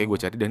pernah make, gue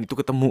cari dan itu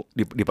ketemu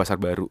di pasar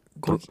baru.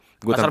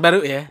 Baru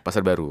ya?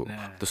 Pasar baru.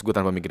 Nah. Terus gue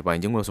tanpa mikir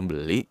panjang gue langsung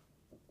beli.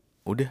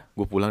 Udah,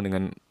 gue pulang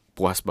dengan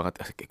puas banget.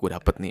 Kayak gue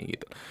dapet nih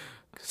gitu.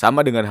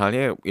 Sama dengan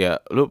halnya ya,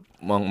 lu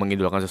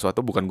mengidolakan sesuatu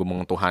bukan gue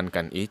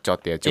mentuhankan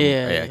icot ya,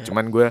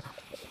 cuman gue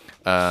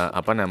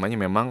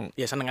memang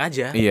ya seneng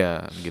aja.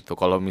 Iya gitu.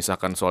 Kalau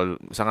misalkan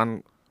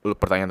lu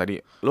pertanyaan tadi,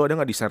 lu ada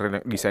nggak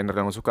desainer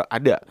yang suka?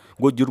 Ada.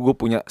 Gue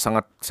punya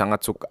sangat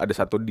suka. Ada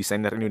satu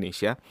desainer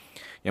Indonesia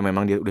yang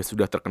memang dia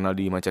sudah terkenal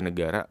di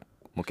mancanegara.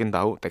 Mungkin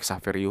tahu Tex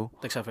Saverio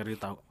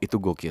tahu. Itu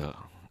gokil.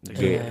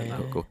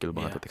 Gokil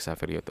banget tuh Tex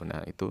Saverio tuh.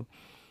 Nah itu.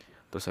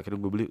 Terus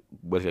akhirnya gue beli,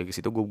 balik lagi ke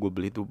situ gue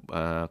beli tuh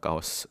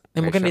kaos.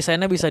 Mungkin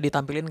desainnya bisa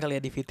ditampilin kali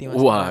ya di VT Mas.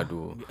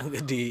 Waduh.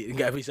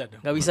 Nggak bisa dong.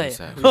 Nggak bisa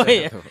ya? Oh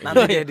iya.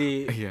 Nanti dia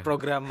di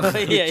program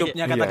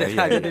YouTube-nya kata dia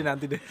aja deh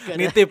nanti deh.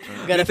 Nitip.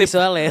 Gak ada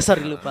visual ya,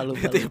 sorry lupa.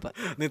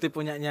 Nitip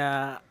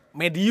punyanya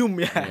Medium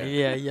ya.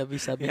 Iya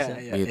bisa.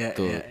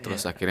 Gitu.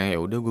 Terus akhirnya ya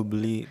udah gue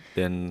beli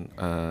dan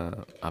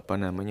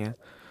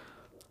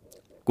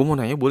gue mau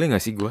nanya boleh nggak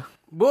sih gue?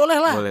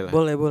 Boleh lah.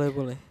 Boleh.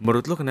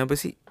 Menurut lo kenapa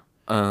sih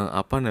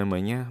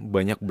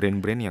banyak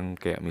brand-brand yang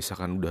kayak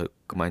misalkan udah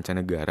ke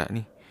mancanegara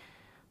nih.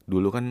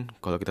 Dulu kan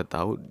kalau kita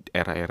tahu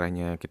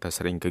era-eranya kita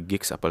sering ke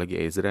gigs, apalagi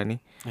Ezra nih.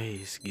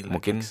 Gila,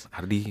 mungkin gigs.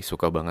 Ardhi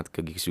suka banget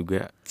ke gigs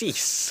juga.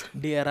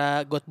 Di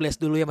era God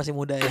Bless dulu ya, masih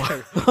muda ya.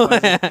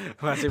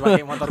 masih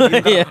pakai motor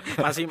binter.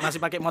 masih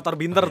pakai motor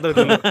binter tuh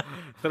dulu.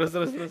 Terus.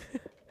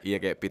 Iya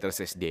kayak Peter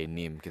Says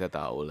Denim, kita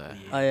tahu lah.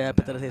 Oh ya,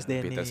 Peter Says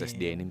Denim. Peter Says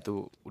Denim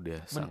tuh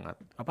udah sangat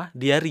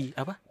Diary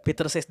apa?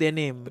 Peter Says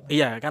Denim.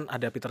 Iya kan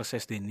ada Peter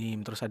Says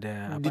Denim, terus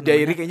ada di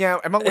diary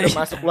kayaknya emang udah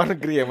masuk luar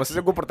negeri ya.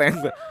 Maksudnya gue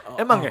pertanyaan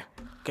emang ya?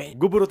 Kayak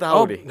gue baru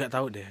tahu deh. Enggak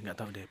tahu deh.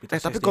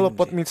 Tapi kalau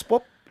Pot Meets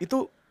Pop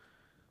itu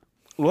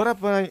luar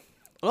apa?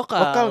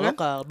 Lokal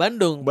kan?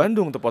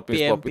 Bandung tuh Pot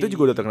Meets Pop. Itu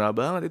juga udah terkenal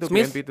banget itu.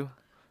 Smith? PMP itu.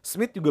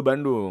 Smith juga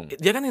Bandung.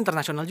 Dia kan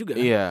internasional juga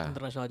kan? Iya.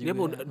 Dia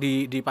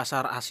di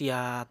pasar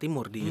Asia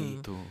Timur di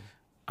itu.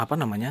 Apa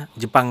namanya?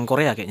 Jepang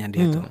Korea kayaknya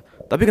dia tuh.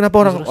 Tapi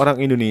kenapa orang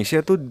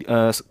Indonesia tuh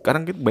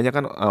sekarang banyak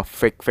kan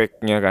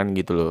fake-nya kan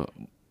gitu loh.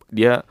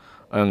 Dia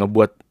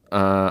ngebuat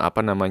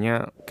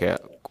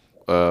kayak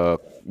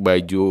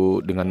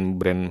baju dengan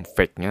brand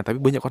fake-nya, tapi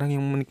banyak orang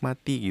yang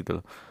menikmati gitu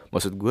loh.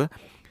 Maksud gue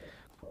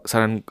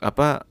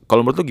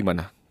kalau menurut lu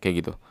gimana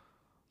kayak gitu?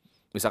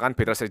 Misalkan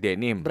Peter Says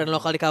Denim, brand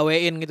lokal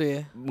di-KW-in gitu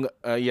ya.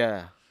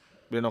 Iya.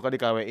 Brand lokal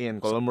di-KW-in.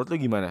 Kalau menurut lu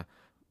gimana?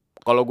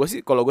 Kalau gue sih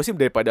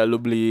daripada lu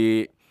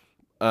beli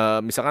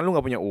misalkan lu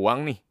enggak punya uang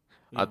nih,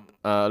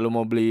 lu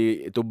mau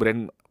beli itu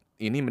brand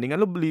ini,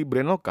 mendingan lu beli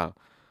brand lokal.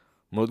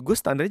 Menurut gue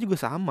standarnya juga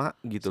sama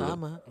gitu.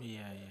 Sama.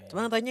 Iya.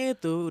 Cuma tanya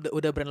itu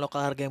udah brand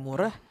lokal harganya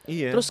murah.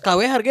 Iya. Terus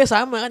KW harganya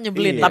sama kan,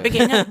 nyebelin. Iya.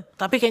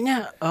 Tapi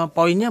kayaknya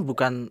poinnya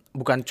bukan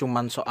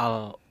cuman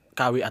soal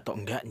KW atau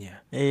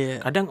enggaknya.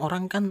 Iya. Kadang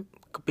orang kan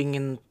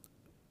kepingin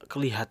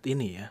kelihat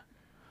ini ya,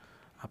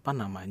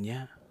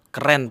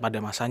 keren pada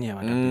masanya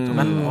pada itu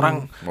kan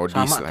orang modis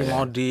sama tuh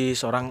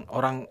modis,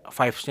 orang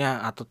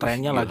vibes-nya atau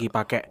trennya lagi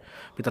pakai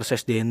Peter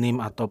Says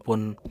Denim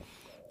ataupun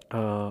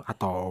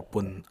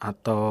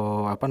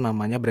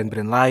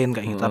brand-brand lain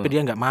kayak gitu, tapi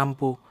dia nggak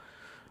mampu.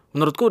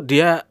 Menurutku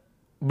dia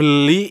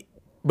beli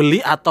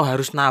atau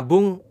harus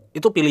nabung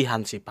itu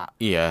pilihan sih Pak.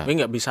 Iya. Gue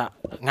nggak bisa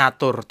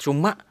ngatur,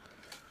 cuma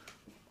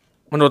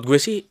menurut gue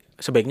sih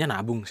sebaiknya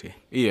nabung sih.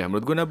 Iya,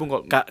 menurut gue nabung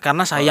kok.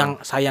 Karena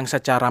sayang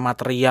secara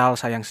material,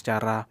 sayang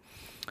secara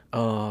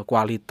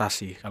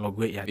kualitas sih kalau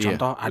gue ya.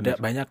 Contoh ada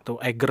banyak tuh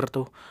Eger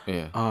tuh.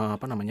 Iya.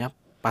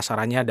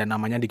 Pasarannya dan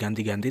namanya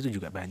diganti-ganti itu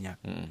juga banyak.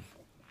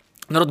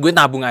 Menurut gue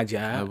nabung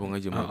aja. Nabung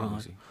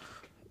sih.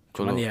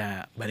 Cuman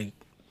ya balik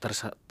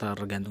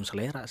tergantung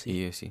selera sih.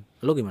 Iya sih.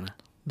 Lo gimana?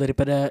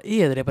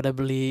 Daripada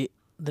beli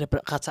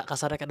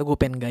kasarnya kan gue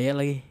pengen gaya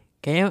lagi.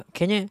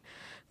 Kayaknya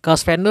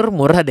kaos vendor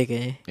murah deh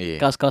kayaknya. Iya.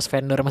 Kaos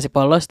vendor masih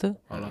polos tuh.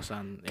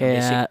 Polosan.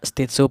 Kayak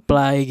Street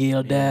Supply,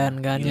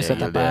 Gildan, kan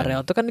Yusuf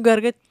Apparel. Itu kan juga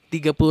harga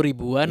 30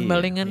 ribuan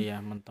palingan. Iya,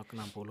 mentok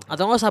 60.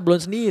 Atau enggak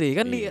sablon sendiri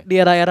kan di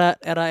era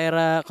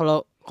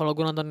kalau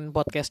gue nonton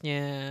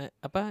podcastnya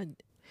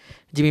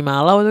Jimmy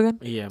Malau tuh kan.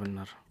 Iya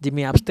benar.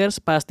 Jimmy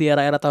Upstairs pas di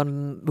era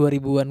tahun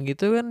 2000-an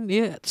gitu kan,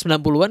 dia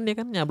 90-an dia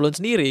kan nyablon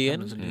sendiri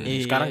kan.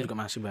 Iya. Sekarang juga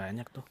masih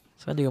banyak tuh.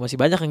 Sekarang juga masih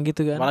banyak yang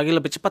gitu kan. Apalagi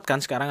lebih cepat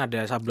kan sekarang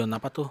ada sablon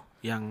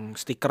yang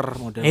stiker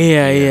model.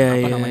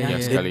 Iya. Namanya?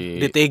 Yang sekali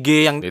DTG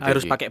yang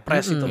harus pakai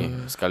press itu.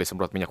 Sekali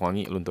semprot minyak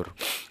wangi luntur.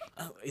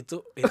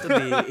 Itu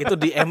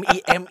di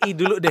MI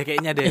dulu deh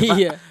kayaknya deh, Pak.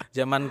 Iya.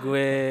 Zaman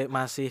gue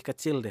masih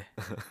kecil deh.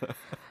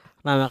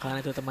 Nah,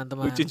 makanya itu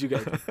teman-teman. Lucu juga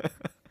itu.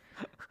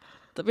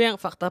 Tapi yang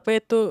fakta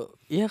itu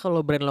ya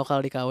kalau brand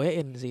lokal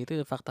di-KW-in sih itu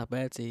fakta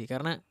banget sih,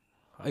 karena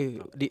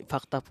di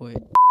fakta poe.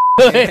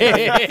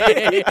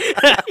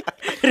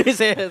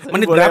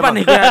 Menit berapa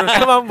nih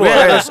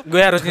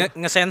gue harus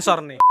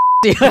ngesensor nih.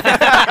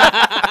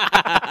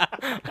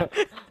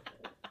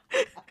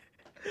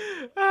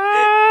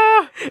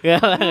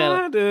 Gak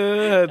lah.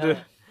 Aduh.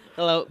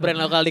 Kalau brand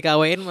lokal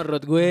dikawin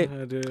menurut gue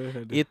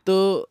itu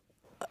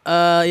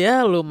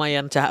ya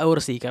lumayan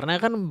caur sih, karena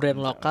kan brand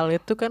lokal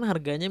itu kan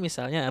harganya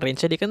misalnya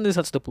range-nya dia kan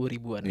 120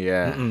 ribuan.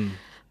 Iya.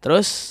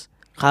 Terus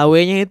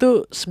KW-nya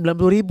itu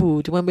 90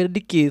 ribu, cuma beda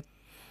dikit.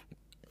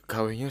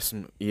 KW-nya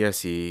iya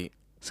sih.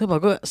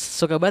 Sumpah gue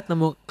suka banget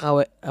nemu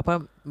KW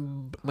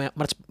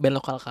merch band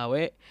lokal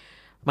KW,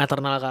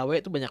 maternal KW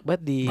itu banyak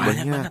banget di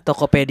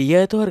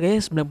Tokopedia itu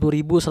harganya 90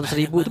 ribu, 100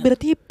 ribu, itu beda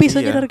tipis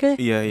aja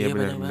harganya. Iya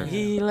benar.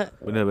 Gila.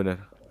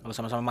 Benar. Kalau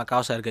sama-sama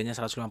kaos harganya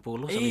 150,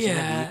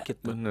 selisihnya dikit.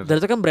 Bener.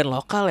 Dan itu kan brand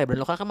lokal ya,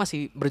 brand lokal kan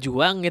masih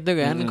berjuang gitu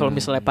kan. Kalau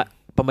misalnya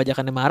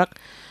pembajakannya marak,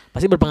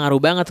 pasti berpengaruh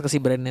banget ke si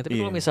brandnya.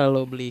 Tapi kalau misalnya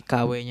lo beli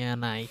KW-nya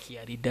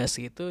Nike, Adidas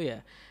gitu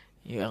ya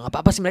nggak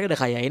apa-apa sih, mereka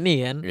udah kayak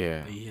ini kan.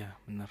 Iya,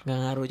 benar. Nggak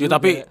ngaruh Ya,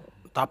 juga.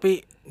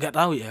 tapi nggak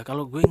tahu ya,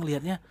 kalau gue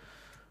ngelihatnya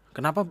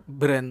kenapa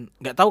brand,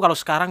 nggak tahu kalau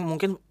sekarang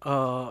mungkin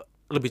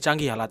lebih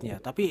canggih alatnya.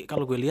 Tapi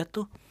kalau gue lihat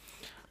tuh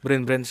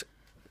brand-brand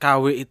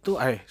KW itu,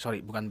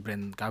 bukan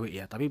brand KW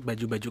ya, tapi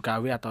baju-baju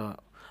KW atau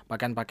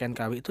pakaian-pakaian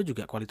KW itu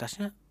juga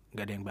kualitasnya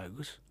nggak ada yang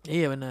bagus.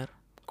 Iya benar.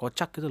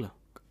 Kocak gitu loh.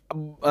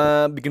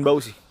 Bikin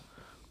bau sih.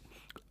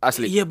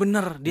 Asli. Iya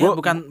benar, dia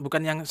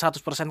bukan yang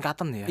 100%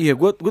 cotton ya. Iya,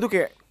 gue tuh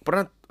kayak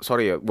pernah,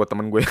 sorry ya buat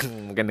temen gue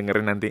yang mungkin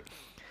dengerin nanti.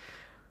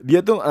 Dia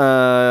tuh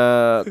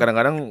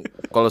kadang-kadang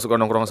kalau suka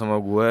nongkrong sama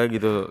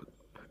gue gitu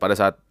pada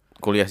saat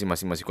kuliah sih,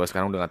 masih kuliah,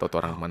 sekarang udah nggak tahu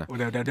tuh orang kemana.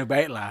 Udah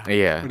baik lah.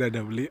 Iya. Udah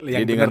beli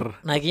yang jadi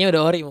bener. Nike-nya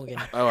udah ori mungkin.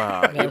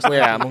 Itu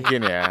ya mungkin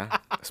ya.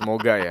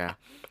 Semoga ya.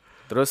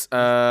 Terus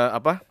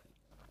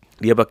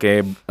dia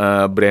pakai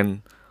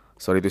brand,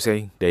 sorry to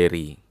say,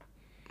 Diary.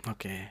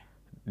 Oke.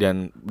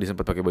 Dan dia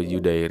sempat pakai baju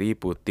Diary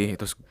putih,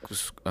 terus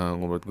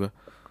menurut gue,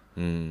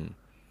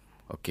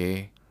 oke.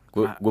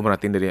 Gue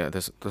merhatiin dari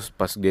atas, terus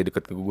pas dia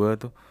deket ke gue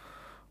tuh,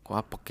 kok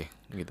apek ya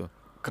gitu.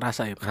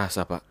 Kerasa ya?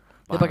 Kerasa, Pak.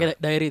 Dia pakai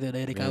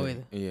Diary KW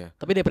itu. Iya.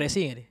 Tapi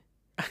depresi enggak dia?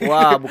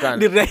 Wah, bukan.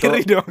 Di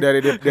Diary dong. Dari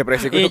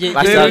depresi gue tuh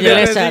Aduh.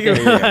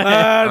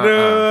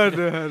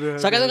 Aduh.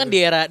 Soalnya itu kan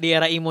di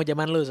era emo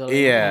zaman lu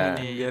soalnya.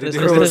 Iya.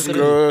 Terus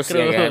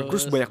ya kan.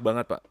 Cruise banyak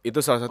banget, Pak.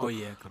 Itu salah satu.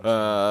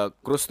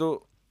 Cruise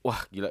tuh wah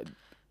gila.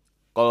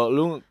 Kalau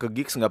lu ke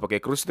gigs nggak pakai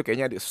cruise itu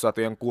kayaknya ada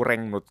sesuatu yang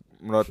kurang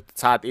menurut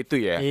saat itu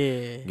ya.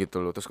 Gitu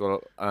loh. Terus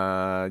kalau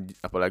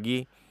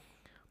apalagi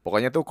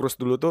pokoknya tuh cruise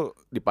dulu tuh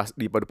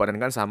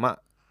dipadupadankan sama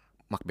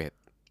Macbeth.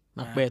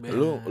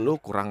 Lu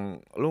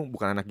kurang, lu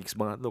bukan anak gigs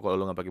banget lu kalau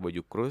lu nggak pakai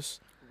baju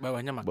cruise.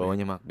 Bawahnya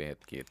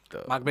Macbeth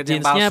gitu. Macbeth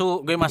yang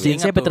palsu, gue masih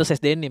ingat tuh. Peter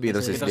Says Denim.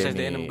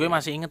 Gue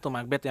masih inget tuh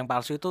Macbeth yang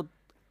palsu itu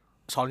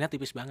soalnya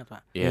tipis banget,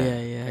 Pak. Iya.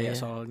 Kayak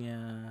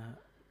soalnya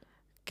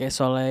kayak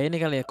soalnya ini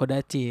kali ya,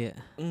 Kodachi ya.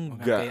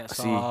 Enggak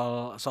sih.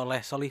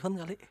 Solihun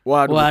kali.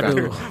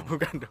 Waduh.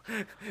 Bukan dong.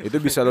 Itu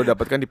bisa lo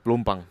dapatkan di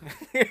Pelumpang.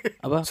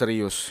 Apa?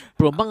 Serius.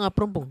 Pelumpang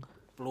apa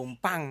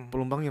Pelumpang?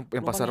 Pelumpang yang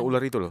pasar ular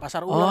itu loh.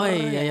 Pasar ular. Oh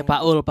iya,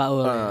 Paul.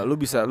 Lu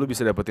bisa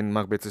dapetin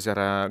Macbeth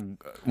secara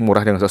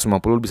murah dengan 150,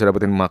 lu bisa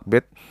dapetin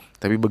Macbeth,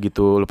 tapi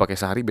begitu lu pakai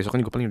sehari besok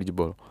kan juga paling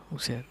dijebol.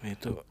 Buset.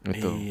 Itu.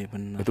 Iya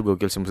benar. Itu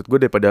gokil sih, maksud gue,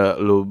 daripada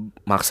lu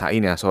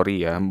maksain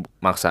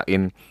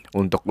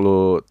untuk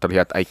lu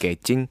terlihat eye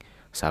catching,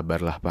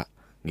 sabarlah, Pak.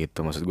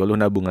 Gitu. Maksud gue lu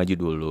nabung aja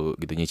dulu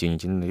gitu,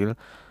 nyicil-nyicil gitu.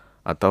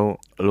 Atau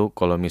lu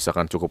kalau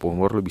misalkan cukup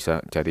umur, lu bisa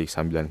cari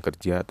sambilan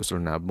kerja terus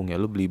lu nabung, ya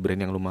lu beli brand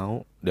yang lu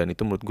mau, dan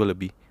itu menurut gue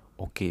lebih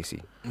oke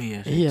sih.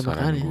 Iya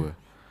makanya gue.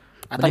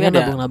 Atau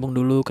nabung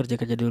dulu, kerja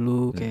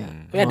dulu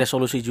kayak. Ada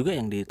solusi juga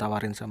yang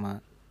ditawarin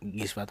sama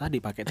Giswa tadi,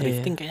 pakai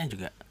thrifting kayaknya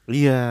juga.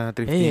 Iya,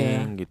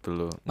 thrifting gitu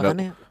loh.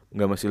 Makanya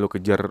nggak mesti lo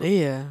kejar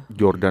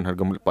Jordan harga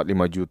 45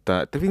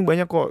 juta. Thrifting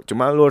banyak kok,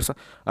 cuma lo harus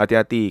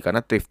hati-hati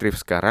karena thrift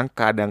sekarang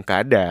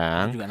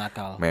kadang-kadang juga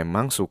nakal.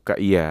 Memang suka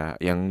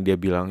yang dia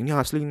bilang ini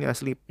asli.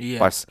 Iya.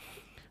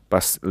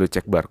 Pas lo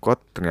cek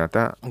barcode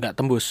ternyata nggak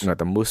tembus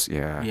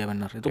ya. Iya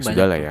benar, itu ya banyak.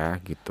 Sudah lah ya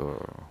gitu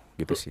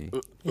sih.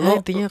 Ya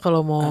intinya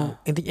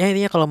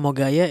kalau mau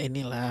gaya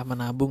inilah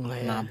menabung lah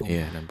ya. Nabung.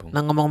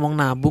 Nah ngomong-ngomong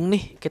nabung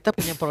nih, kita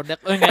punya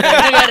produk. Enggak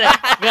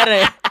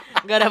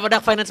ada produk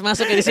finance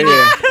masuk ya di sini.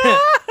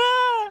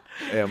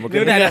 Ya,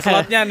 mungkin udah ada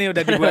slotnya nih,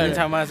 udah dibuatin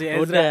sama si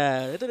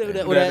Ezra.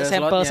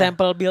 Udah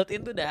sampel built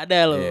in tuh udah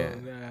ada loh. Iya.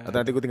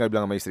 Atau nanti gue tinggal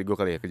bilang sama istri gue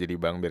kali ya, kerja di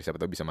bank biar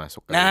siapa tahu bisa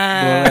masuk kali.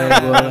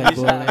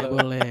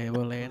 Boleh.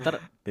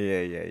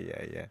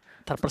 Iya.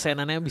 Ntar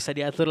persenannya bisa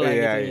diatur lah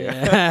Iya. gitu ya.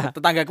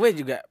 Tetangga gue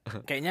juga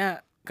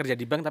kayaknya kerja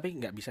di bank tapi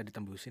nggak bisa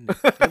ditembusin.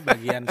 Itu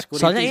bagian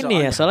security. Soalnya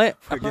ini ya, soalnya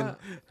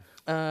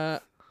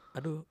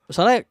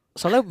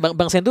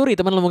Bang Senturi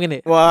teman lo mungkin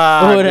ya.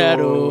 Wah.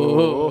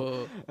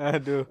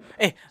 Aduh.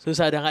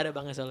 Susah udah nggak ada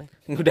bangnya soalnya.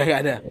 Udah nggak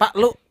ada. Pak,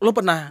 lu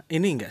pernah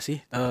ini nggak sih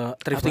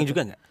thrifting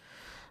juga nggak?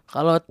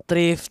 Kalau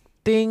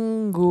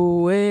thrifting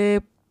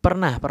gue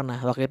pernah.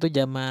 Waktu itu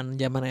zaman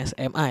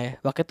SMA ya.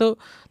 Waktu itu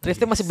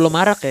thrifting masih belum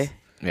marak ya.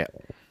 Iya.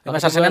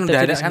 Pasar Senen udah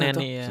ada kan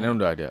itu? Ya. Senen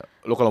udah ada.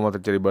 Lu kalau mau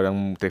cari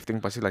barang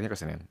thrifting pasti larinya ke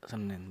Senen.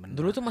 Bener.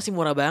 Dulu tuh masih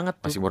murah banget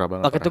tuh. Masih murah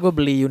banget. Waktu itu gue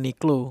beli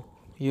Uniqlo,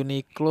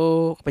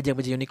 baju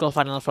Uniqlo,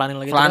 flanel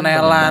gitu.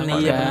 Flanelan,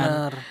 iya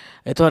benar.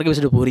 Itu harga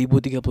bisa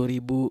 20.000,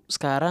 30.000.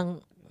 Sekarang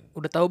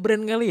udah tahu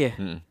brand kali ya?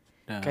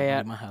 Nah,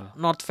 kayak mahal.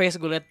 North Face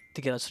gue liat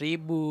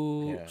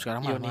 300.000.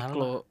 Sekarang mahal.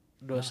 Uniqlo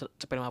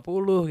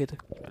 250 gitu.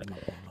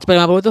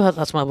 50 tuh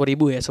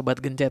 150.000 ya sobat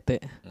gencet ya.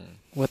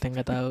 Buat yang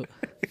nggak tahu.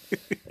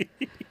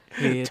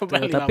 Gitu.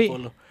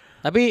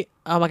 Tapi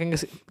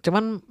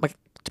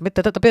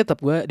tetap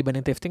gue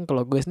dibanding thrifting,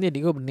 kalau gue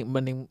sendiri gue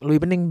lebih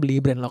mending beli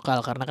brand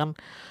lokal karena kan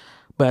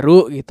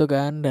baru gitu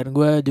kan, dan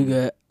gue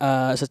juga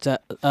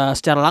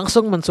secara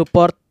langsung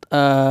mensupport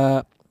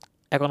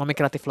ekonomi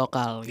kreatif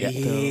lokal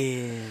gitu.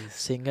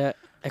 Sehingga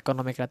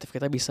ekonomi kreatif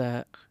kita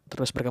bisa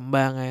terus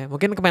berkembang ya.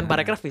 Mungkin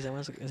Kemenparekraf bisa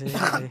masuk ke sini.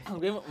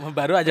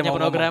 Baru aja mau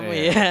program ngomong,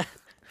 ya.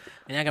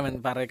 Kayaknya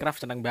Kemenparekraf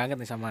senang banget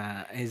nih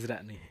sama Ezra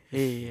nih.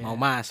 Iya. Mau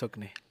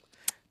masuk nih.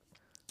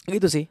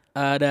 Gitu sih.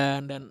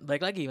 Dan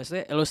balik lagi,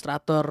 maksudnya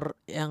ilustrator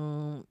yang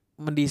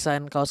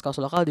mendesain kaos-kaos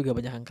lokal juga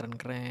banyak yang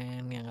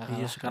keren-keren yang gak kalah.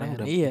 Iya, sekarang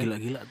udah Iya.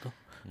 gila-gila tuh.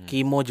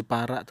 Kimo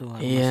Jepara tuh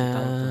masih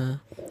tahu tuh.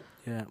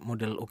 Ya,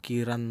 model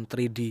ukiran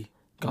 3D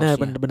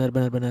kaosnya.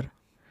 Benar.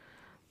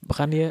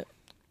 Bahkan dia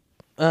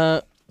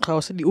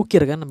kaosnya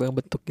diukir kan, abang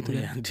bentuk gitu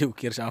kan. kan.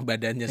 Diukir sama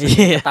badannya,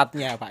 saking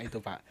ketatnya Pak itu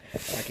Pak.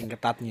 Saking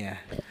ketatnya.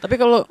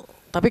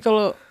 Tapi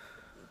kalau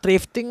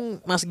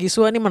thrifting Mas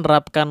Giswa ini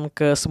menerapkan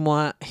ke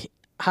semua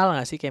hal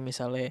nggak sih, kayak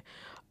misalnya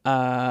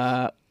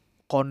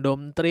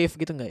kondom thrift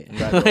gitu nggak ya?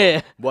 Enggak dong.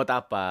 Buat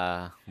apa?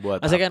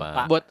 Maksudnya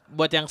kan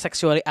buat yang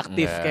sexually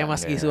aktif kayak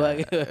Mas Giswa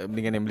gitu.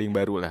 Mendingan yang beli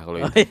baru lah kalau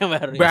itu. Yang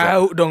baru.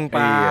 Bau dong Pak.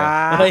 Iya.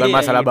 Bukan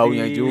masalah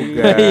baunya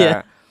juga.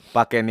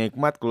 Pakai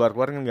nikmat, keluar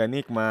kan nggak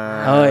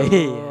nikmat. Oh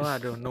iya.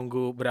 Aduh,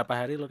 nunggu berapa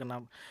hari lo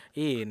kena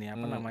ini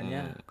apa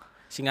namanya?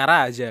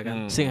 Singaraja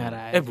kan?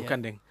 Singaraja. Bukan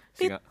deng.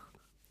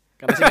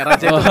 Karena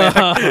Singaraja itu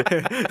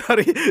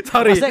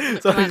sorry.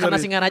 Karena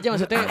Singaraja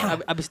maksudnya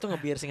abis itu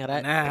ngebiar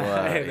Singaraja.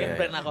 Nah,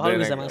 brand alkohol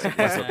bisa masuk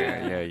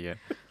ya. Iya.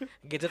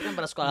 Gitu kan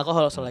pada suka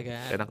alkohol soalnya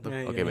kan. Enak tuh.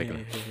 Oke,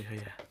 baiklah.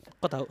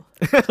 Kok tahu?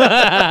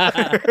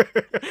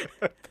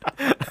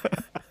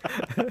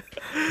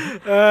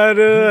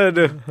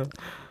 Aduh.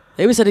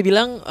 Ya bisa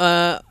dibilang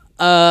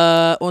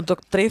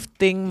untuk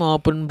thrifting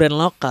maupun brand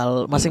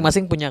lokal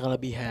masing-masing punya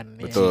kelebihan.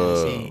 Betul.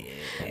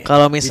 Ya,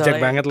 kalau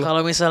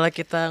misalnya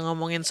kita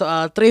ngomongin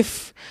soal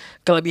thrift,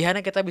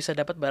 kelebihannya kita bisa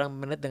dapat barang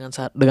branded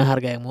dengan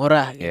harga yang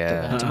murah gitu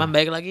kan. Cuman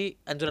baik lagi,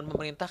 anjuran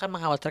pemerintah kan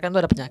mengkhawatirkan tuh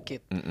ada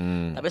penyakit.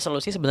 Tapi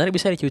solusi sebenarnya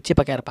bisa dicuci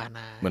pakai air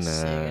panas.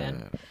 Benar. Ya kan?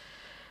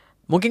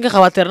 Mungkin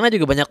kekhawatirannya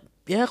juga banyak.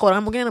 Ya orang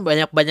mungkin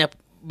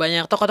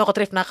banyak toko-toko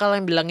thrift nakal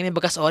yang bilang ini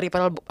bekas ori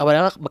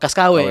padahal bekas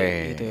KW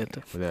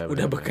gitu.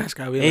 Udah bekas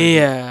KW.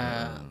 Iya.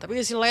 Tapi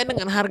di sisi lain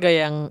dengan harga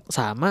yang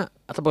sama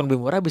ataupun lebih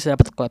murah bisa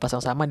dapat kualitas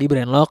yang sama di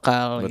brand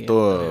lokal.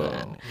 Betul. Gitu,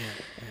 kan.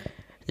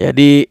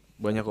 Jadi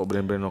banyak kok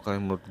brand-brand lokal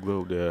yang menurut gue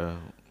udah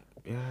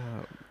ya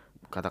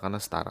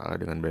katakanlah setara lah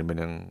dengan brand-brand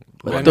yang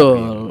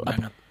betul.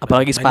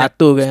 Apalagi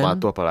sepatu kan.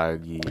 Sepatu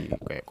apalagi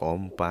kayak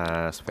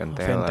Kompas,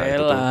 Ventela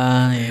itu.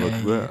 Menurut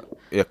gue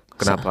ya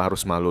kenapa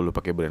harus malu lu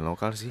pakai brand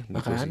lokal sih?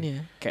 Makanya gitu sih.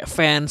 kayak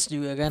Vans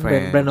juga kan,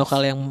 brand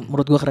lokal yang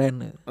menurut gua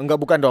keren.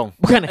 Bukan dong.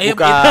 Bukan.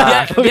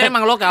 Dia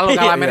emang lokal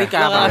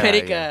Amerika.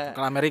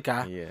 Lokal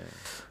Amerika. Iya.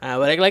 Nah,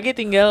 balik lagi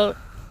tinggal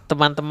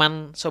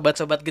teman-teman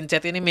sobat-sobat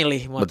gencet ini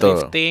milih mau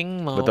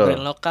thrifting, mau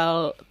brand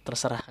lokal,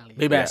 terserah kali.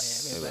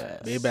 Bebas.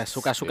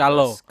 Suka-suka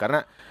lo.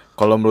 Karena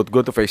kalau menurut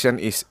gue tuh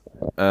fashion is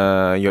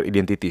your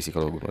identity sih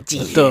kalau gue.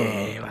 Betul.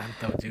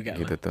 Mantap juga.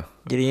 Gitu tuh.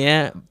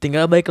 Jadinya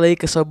tinggal balik lagi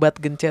ke sobat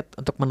gencet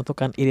untuk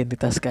menentukan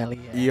identitas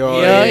kalian.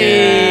 Yoi.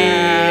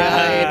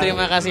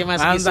 Terima kasih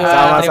Mas Giswa.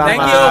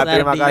 Sama-sama.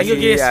 Terima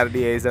kasih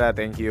Ardhi, Ezra.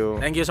 Thank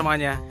you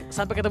semuanya.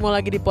 Sampai ketemu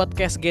lagi di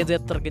podcast GenZ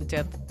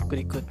Tergencet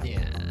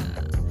berikutnya.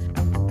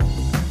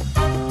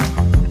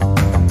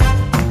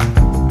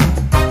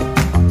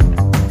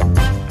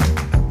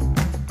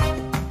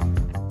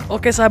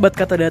 Oke sahabat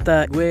kata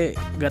data, gue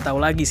gak tahu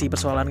lagi sih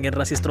persoalan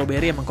generasi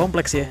strawberry emang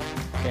kompleks ya.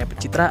 Kayak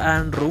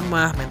pencitraan,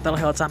 rumah, mental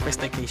health, sampai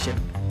staycation.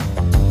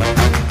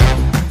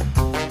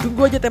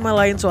 Tunggu aja tema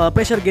lain soal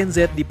pressure Gen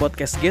Z di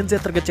podcast Gen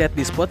Z Tergencet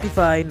di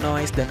Spotify,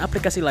 Noise, dan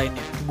aplikasi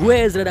lainnya.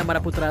 Gue Ezra dan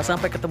Putra,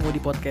 sampai ketemu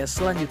di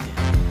podcast selanjutnya.